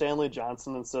wanted Stanley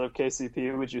Johnson instead of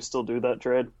KCP, would you still do that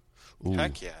trade? Ooh.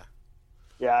 Heck yeah.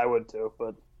 Yeah, I would too.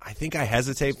 But I think I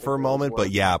hesitate for a moment, but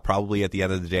yeah, probably at the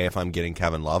end of the day, if I'm getting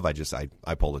Kevin Love,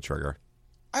 I pull the trigger.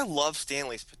 I love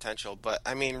Stanley's potential, but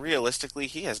I mean, realistically,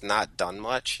 he has not done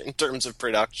much in terms of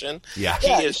production. Yeah, he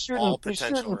is all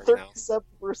potential right now.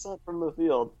 37% from the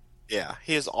field. Yeah,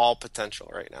 he is all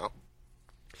potential right now.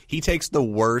 He takes the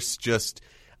worst,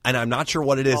 and I'm not sure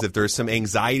what it is, if there's some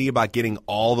anxiety about getting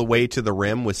all the way to the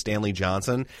rim with Stanley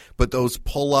Johnson, but those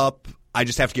pull-up, I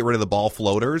just have to get rid of the ball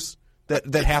floaters.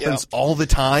 That happens all the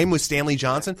time with Stanley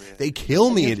Johnson. They kill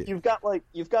me. You've got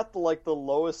the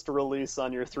lowest release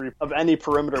on your three of any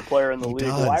perimeter player in the league.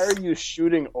 Does. Why are you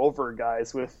shooting over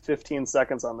guys with 15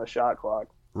 seconds on the shot clock?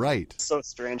 Right. It's so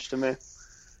strange to me.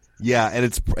 Yeah, and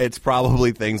it's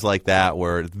probably things like that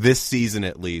where this season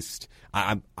at least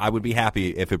I would be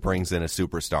happy if it brings in a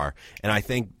superstar. And I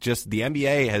think just the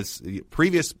NBA has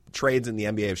previous trades in the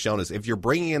NBA have shown us if you're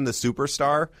bringing in the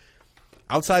superstar.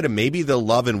 Outside of maybe the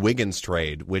Love and Wiggins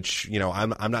trade, which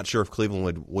I'm not sure if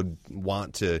Cleveland would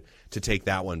want to take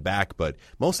that one back, but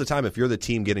most of the time, if you're the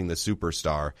team getting the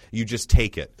superstar, you just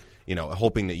take it,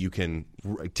 hoping that you can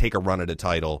take a run at a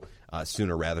title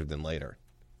sooner rather than later.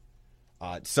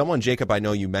 Someone, Jacob, I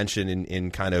know you mentioned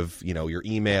in kind of your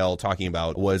email talking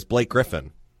about was Blake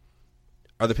Griffin.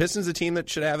 Are the Pistons a team that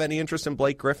should have any interest in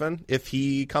Blake Griffin if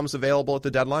he comes available at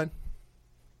the deadline?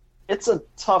 It's a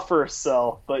tougher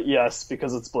sell, but yes,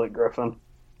 because it's Blake Griffin.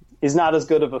 He's not as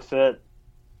good of a fit.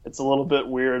 It's a little bit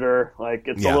weirder.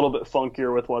 It's a little bit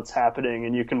funkier with what's happening,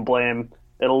 and you can blame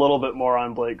it a little bit more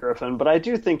on Blake Griffin. But I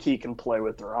do think he can play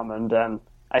with Drummond, and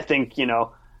I think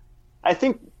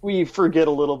we forget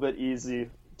a little bit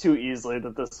too easily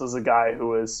that this was a guy who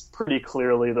was pretty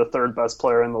clearly the third best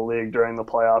player in the league during the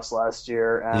playoffs last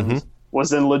year and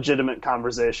was in legitimate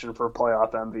conversation for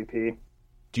playoff MVP.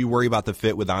 Do you worry about the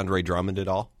fit with Andre Drummond at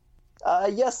all?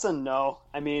 Yes and no.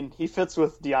 I mean, he fits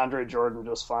with DeAndre Jordan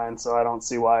just fine, so I don't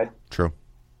see why. True.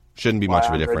 Shouldn't be much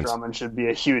of a difference. Andre Drummond should be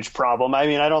a huge problem. I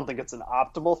mean, I don't think it's an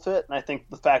optimal fit, and I think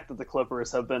the fact that the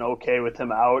Clippers have been okay with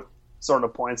him out sort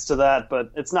of points to that,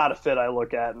 but it's not a fit I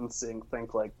look at and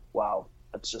think like, wow,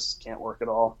 that just can't work at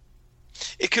all.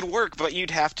 It could work, but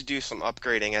you'd have to do some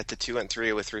upgrading at the 2 and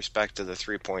 3 with respect to the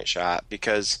three-point shot,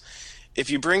 because if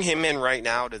you bring him in right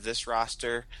now to this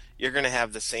roster, you're going to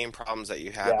have the same problems that you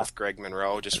had with Greg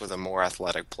Monroe, just with a more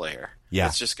athletic player. Yeah.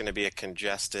 It's just going to be a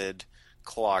congested,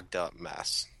 clogged up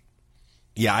mess.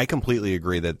 Yeah, I completely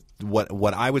agree that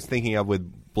what I was thinking of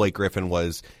with Blake Griffin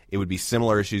was it would be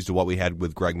similar issues to what we had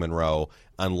with Greg Monroe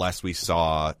unless we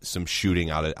saw some shooting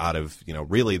out of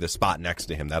really the spot next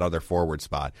to him, that other forward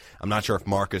spot. I'm not sure if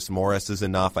Marcus Morris is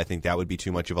enough. I think that would be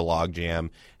too much of a logjam,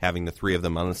 having the three of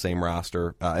them on the same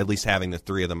roster, at least having the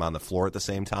three of them on the floor at the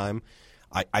same time.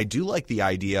 I do like the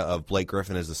idea of Blake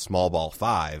Griffin as a small ball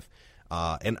 5,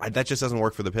 and that just doesn't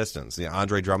work for the Pistons.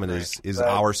 Andre Drummond is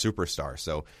our superstar,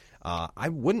 so I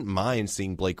wouldn't mind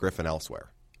seeing Blake Griffin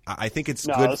elsewhere. I think it's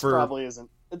good this for. Probably isn't.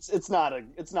 It's not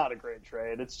a great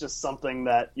trade. It's just something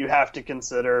that you have to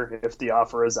consider if the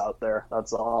offer is out there.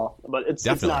 That's all. But it's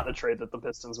not a trade that the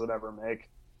Pistons would ever make.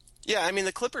 Yeah, I mean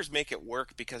the Clippers make it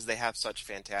work because they have such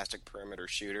fantastic perimeter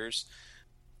shooters.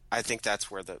 I think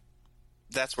that's where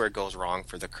it goes wrong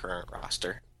for the current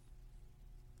roster.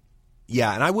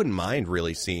 Yeah, and I wouldn't mind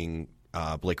really seeing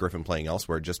Blake Griffin playing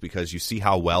elsewhere just because you see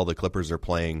how well the Clippers are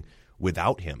playing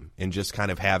without him and just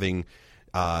kind of having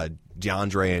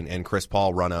DeAndre and Chris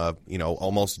Paul run a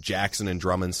almost Jackson and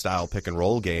Drummond style pick and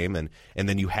roll game, and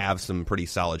then you have some pretty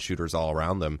solid shooters all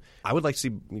around them. I would like to see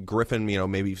Griffin,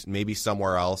 maybe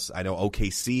somewhere else. I know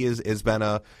OKC has been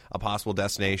a possible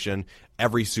destination.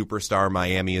 Every superstar,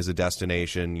 Miami is a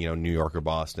destination. New York or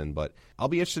Boston, but I'll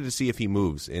be interested to see if he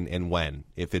moves and when.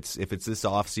 If it's this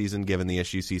off season, given the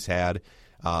issues he's had,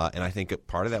 and I think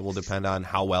part of that will depend on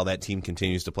how well that team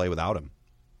continues to play without him.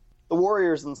 The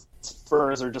Warriors and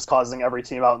Spurs are just causing every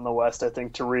team out in the West, I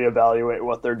think, to reevaluate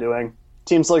what they're doing.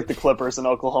 Teams like the Clippers and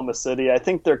Oklahoma City, I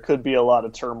think there could be a lot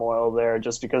of turmoil there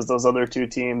just because those other two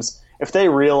teams, if they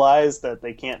realize that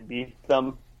they can't beat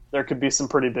them there could be some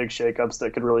pretty big shakeups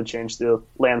that could really change the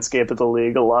landscape of the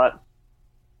league a lot.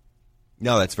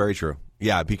 No, that's very true.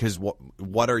 Yeah, because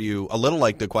what are you, a little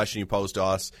like the question you posed to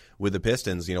us with the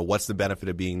Pistons, what's the benefit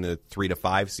of being the 3 to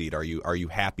 5 seed? Are you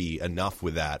happy enough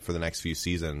with that for the next few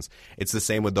seasons? It's the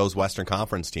same with those Western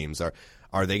Conference teams.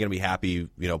 Are they going to be happy,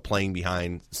 playing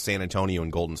behind San Antonio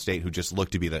and Golden State, who just look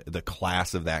to be the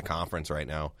class of that conference right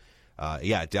now?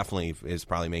 Yeah, it definitely is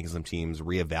probably making some teams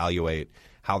reevaluate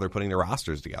how they're putting their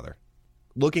rosters together.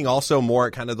 Looking also more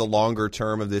at kind of the longer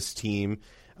term of this team,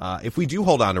 if we do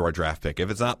hold on to our draft pick, if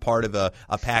it's not part of a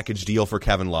package deal for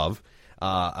Kevin Love,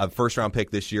 a first-round pick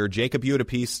this year, Jacob, you had a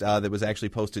piece that was actually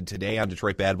posted today on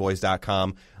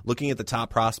DetroitBadBoys.com looking at the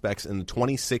top prospects in the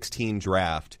 2016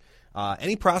 draft.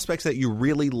 Any prospects that you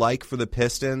really like for the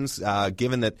Pistons,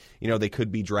 given that they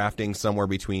could be drafting somewhere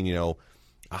between a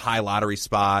high lottery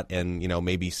spot and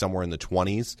maybe somewhere in the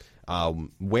 20s?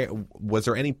 Where was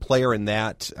there any player in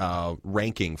that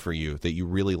ranking for you that you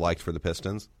really liked for the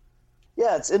Pistons?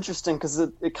 Yeah, it's interesting because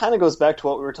it kind of goes back to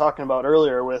what we were talking about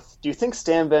earlier with, do you think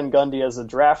Stan Van Gundy as a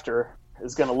drafter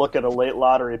is going to look at a late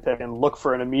lottery pick and look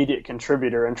for an immediate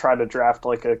contributor and try to draft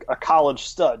like a college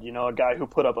stud, a guy who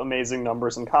put up amazing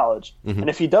numbers in college? Mm-hmm. And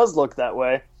if he does look that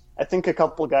way, I think a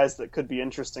couple of guys that could be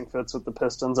interesting fits with the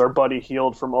Pistons are Buddy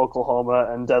Hield from Oklahoma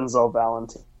and Denzel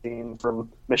Valentine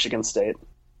from Michigan State.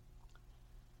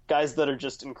 Guys that are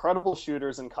just incredible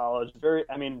shooters in college.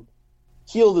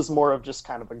 Hield is more of just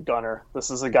kind of a gunner. This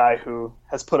is a guy who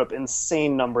has put up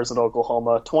insane numbers at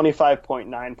Oklahoma,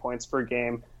 25.9 points per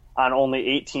game on only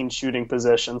 18 shooting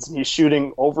positions. And he's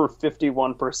shooting over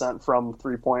 51% from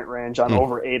three-point range on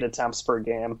over 8 attempts per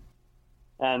game.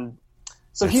 And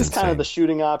so he's kind of the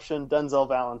shooting option. Denzel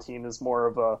Valentine is more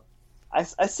of I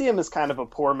see him as kind of a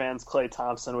poor man's Klay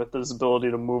Thompson with his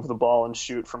ability to move the ball and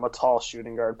shoot from a tall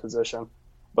shooting guard position.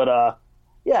 But,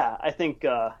 I think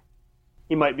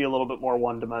he might be a little bit more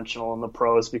one-dimensional in the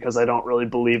pros because I don't really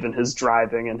believe in his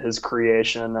driving and his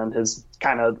creation, and his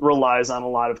kind of relies on a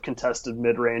lot of contested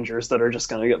mid-rangers that are just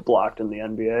going to get blocked in the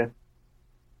NBA.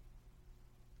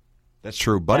 That's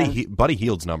true. Buddy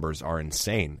Hield's numbers are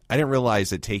insane. I didn't realize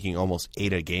that taking almost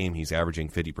 8 a game, he's averaging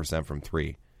 50% from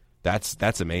 3.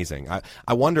 That's amazing.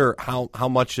 I wonder how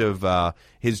much of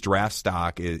his draft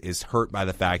stock is hurt by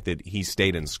the fact that he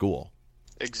stayed in school.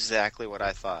 Exactly what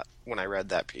I thought when I read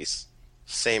that piece.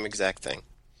 Same exact thing.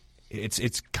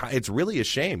 It's really a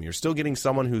shame. You're still getting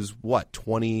someone who's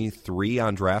 23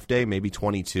 on draft day, maybe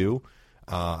 22.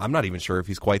 I'm not even sure if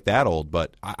he's quite that old,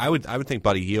 but I would think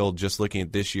Buddy Hield, just looking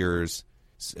at this year's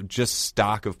just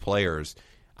stock of players,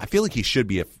 I feel like he should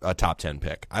be a top 10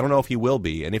 pick. I don't know if he will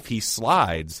be, and if he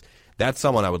slides, that's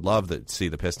someone I would love to see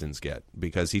the Pistons get,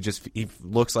 because he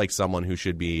looks like someone who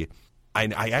should be.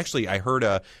 I heard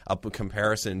a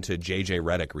comparison to J.J.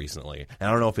 Redick recently, and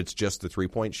I don't know if it's just the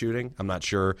three-point shooting. I'm not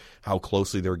sure how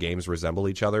closely their games resemble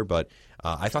each other, but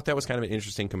I thought that was kind of an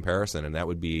interesting comparison, and that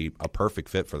would be a perfect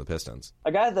fit for the Pistons.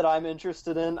 A guy that I'm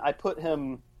interested in, I put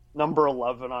him number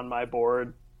 11 on my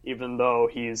board, even though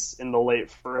he's in the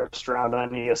late first round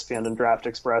on ESPN and Draft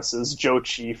Express, is Zhou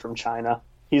Qi from China.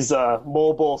 He's a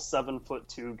mobile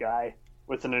 7'2" guy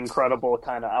with an incredible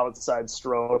kind of outside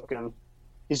stroke, and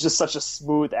he's just such a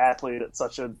smooth athlete at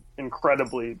such an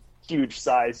incredibly huge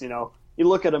size. You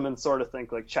look at him and sort of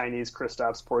think like Chinese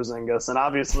Kristaps Porzingis, and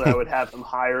obviously I would have him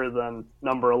higher than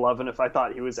number 11 if I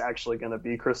thought he was actually going to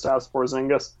be Kristaps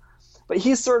Porzingis. But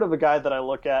he's sort of a guy that I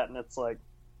look at and it's like,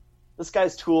 this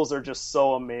guy's tools are just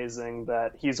so amazing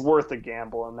that he's worth a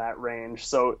gamble in that range.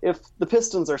 So if the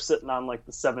Pistons are sitting on like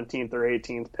the 17th or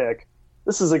 18th pick,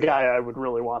 this is a guy I would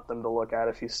really want them to look at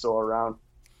if he's still around.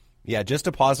 Yeah, just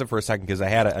to pause it for a second, because I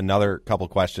had another couple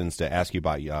questions to ask you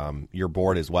about your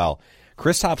board as well.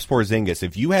 Kristaps Porzingis,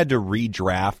 if you had to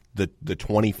redraft the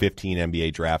 2015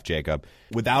 NBA draft, Jacob,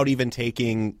 without even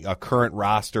taking a current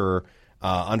roster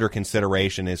under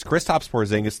consideration, is Kristaps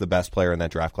Porzingis the best player in that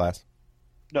draft class?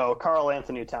 No, Karl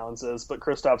Anthony Towns is, but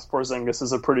Kristaps Porzingis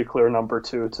is a pretty clear number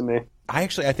 2 to me. I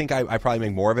think I probably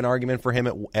make more of an argument for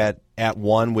him at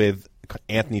 1 with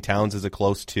Anthony Towns as a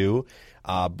close 2.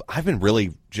 I've been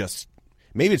really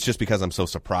maybe it's just because I'm so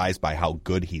surprised by how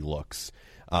good he looks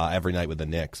every night with the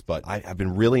Knicks, but I've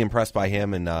been really impressed by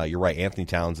him, and you're right, Anthony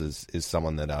Towns is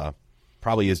someone that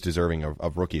probably is deserving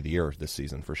of Rookie of the Year this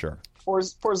season for sure.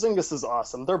 Porzingis is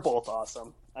awesome. They're both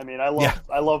awesome. I mean, I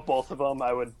love both of them.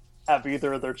 I would have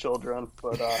either of their children,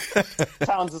 but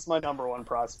Towns is my number 1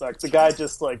 prospect. The guy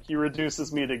just he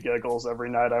reduces me to giggles every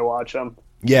night I watch him.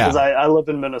 Yeah, because I live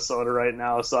in Minnesota right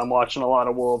now, so I'm watching a lot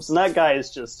of Wolves, and that guy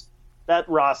is that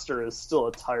roster is still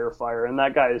a tire fire, and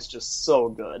that guy is just so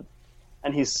good,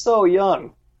 and he's so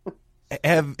young.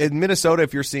 In Minnesota,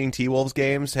 if you're seeing T-Wolves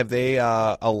games, have they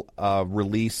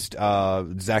released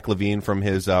Zach LaVine from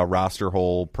his roster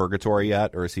hole purgatory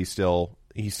yet, or is he's still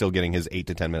getting his 8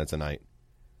 to 10 minutes a night?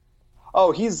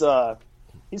 Oh, he's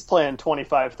playing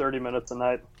 25, 30 minutes a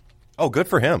night. Oh, good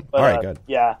for him. But, all right, good.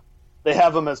 Yeah, they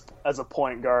have him as a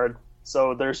point guard,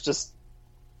 so there's just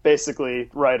basically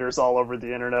writers all over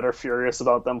the internet are furious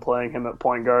about them playing him at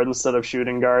point guard instead of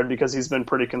shooting guard because he's been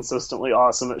pretty consistently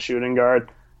awesome at shooting guard,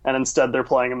 and instead they're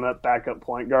playing him at backup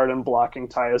point guard and blocking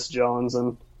Tyus Jones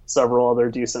and several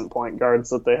other decent point guards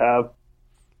that they have.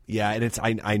 Yeah,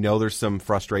 and I know there's some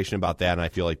frustration about that, and I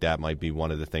feel like that might be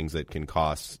one of the things that can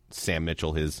cost Sam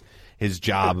Mitchell his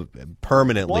job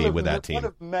permanently with that team. One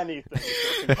of many things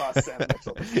that can cost Sam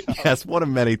Mitchell his job. Yes, one of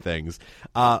many things.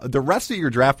 The rest of your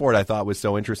draft board I thought was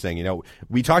so interesting. You know,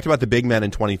 we talked about the big men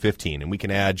in 2015, and we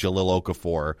can add Jahlil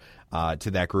Okafor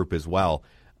to that group as well,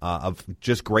 of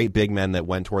just great big men that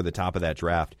went toward the top of that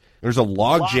draft. There's a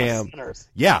log jam.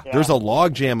 Yeah, there's a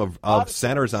log jam of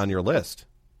centers on your list.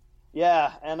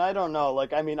 Yeah, and I don't know.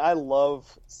 Like, I mean, I love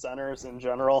centers in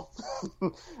general.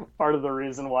 Part of the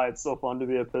reason why it's so fun to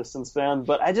be a Pistons fan.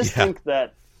 But I just think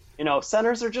that,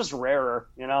 centers are just rarer,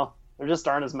 There just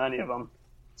aren't as many of them.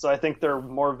 So I think they're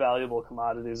more valuable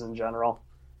commodities in general.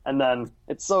 And then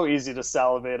it's so easy to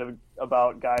salivate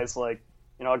about guys like,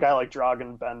 a guy like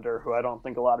Dragan Bender, who I don't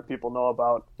think a lot of people know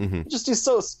about. Mm-hmm. He's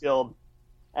so skilled.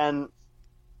 And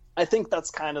I think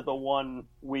that's kind of the one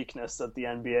weakness that the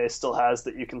NBA still has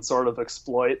that you can sort of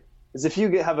exploit, is if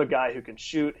you have a guy who can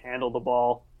shoot, handle the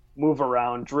ball, move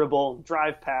around, dribble,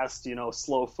 drive past,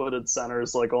 slow-footed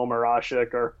centers like Omer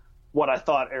Asik, or what I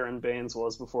thought Aaron Baines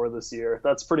was before this year.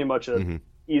 That's pretty much an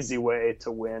easy way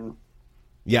to win.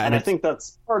 Yeah, and I think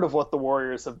that's part of what the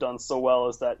Warriors have done so well,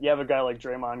 is that you have a guy like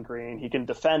Draymond Green. He can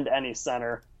defend any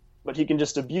center, but he can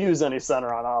just abuse any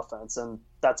center on offense, and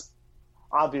that's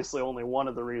obviously only one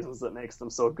of the reasons that makes them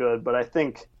so good. But I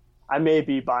think I may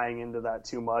be buying into that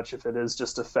too much if it is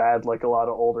just a fad like a lot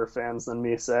of older fans than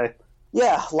me say.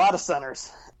 Yeah, a lot of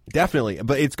centers. Definitely,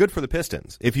 but it's good for the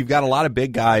Pistons. If you've got a lot of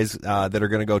big guys that are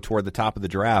going to go toward the top of the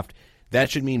draft,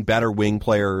 that should mean better wing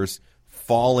players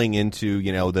falling into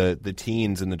the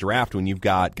teens in the draft when you've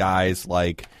got guys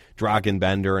like Dragan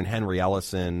Bender and Henry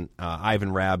Ellison,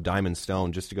 Ivan Rabb, Diamond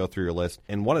Stone, just to go through your list.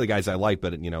 And one of the guys I like,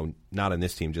 but not on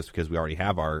this team just because we already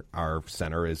have our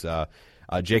center, is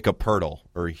Jakob Poeltl,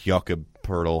 or Jakob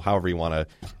Poeltl, however you want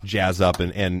to jazz up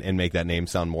and make that name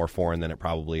sound more foreign than it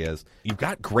probably is. You've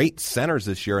got great centers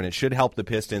this year, and it should help the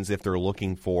Pistons if they're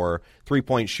looking for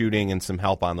three-point shooting and some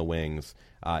help on the wings.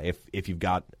 If you've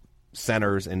got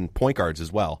centers and point guards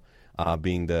as well,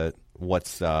 being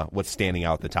what's standing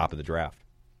out at the top of the draft.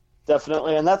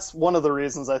 Definitely, and that's one of the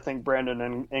reasons I think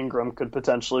Brandon Ingram could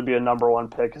potentially be a number one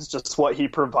pick, is just what he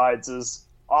provides is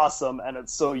awesome, and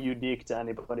it's so unique to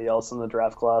anybody else in the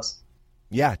draft class.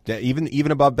 Yeah,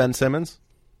 even above Ben Simmons?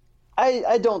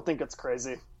 I don't think it's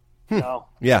crazy. No.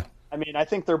 Yeah. I mean, I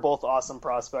think they're both awesome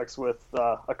prospects with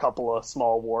a couple of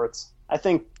small warts. I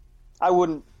think I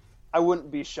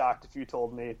wouldn't be shocked if you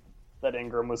told me that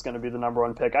Ingram was going to be the number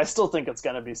one pick. I still think it's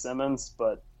going to be Simmons,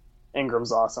 but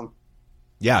Ingram's awesome.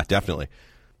 Yeah, definitely.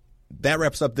 That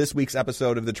wraps up this week's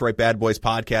episode of the Detroit Bad Boys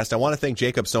podcast. I want to thank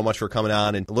Jacob so much for coming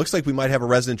on, and it looks like we might have a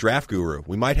resident draft guru.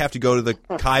 We might have to go to the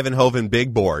Kuyvenhoven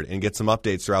big board and get some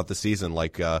updates throughout the season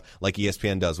like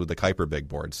ESPN does with the Kuiper big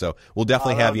board. So we'll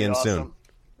definitely have you in soon.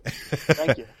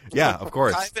 Thank you. Yeah, of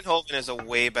course. Kuyvenhoven is a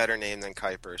way better name than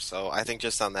Kuiper, so I think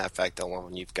just on that fact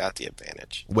alone, you've got the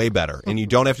advantage. Way better, and you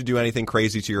don't have to do anything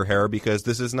crazy to your hair because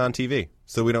this isn't on TV,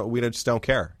 so we just don't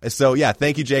care. So yeah,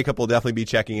 thank you, Jacob. We'll definitely be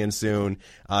checking in soon,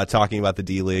 talking about the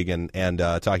D League and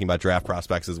talking about draft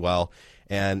prospects as well.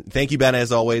 And thank you, Ben,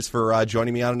 as always, for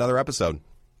joining me on another episode.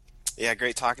 Yeah,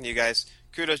 great talking to you guys.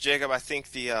 Kudos, Jacob. I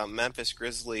think the Memphis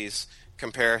Grizzlies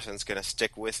comparison is going to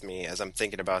stick with me as I'm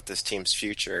thinking about this team's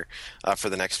future for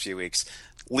the next few weeks.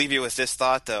 Leave you with this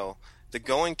thought, though. The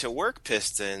going to work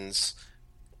Pistons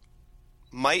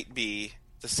might be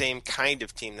the same kind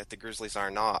of team that the Grizzlies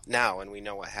are not now, and we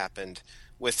know what happened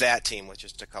with that team with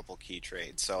just a couple key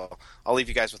trades. So I'll leave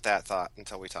you guys with that thought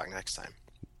until we talk next time.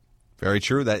 Very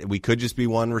true. That we could just be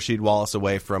one Rasheed Wallace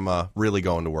away from really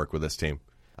going to work with this team.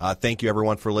 Thank you,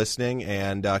 everyone, for listening,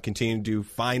 and continue to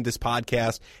find this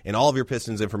podcast and all of your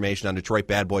Pistons information on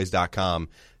DetroitBadBoys.com.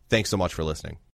 Thanks so much for listening.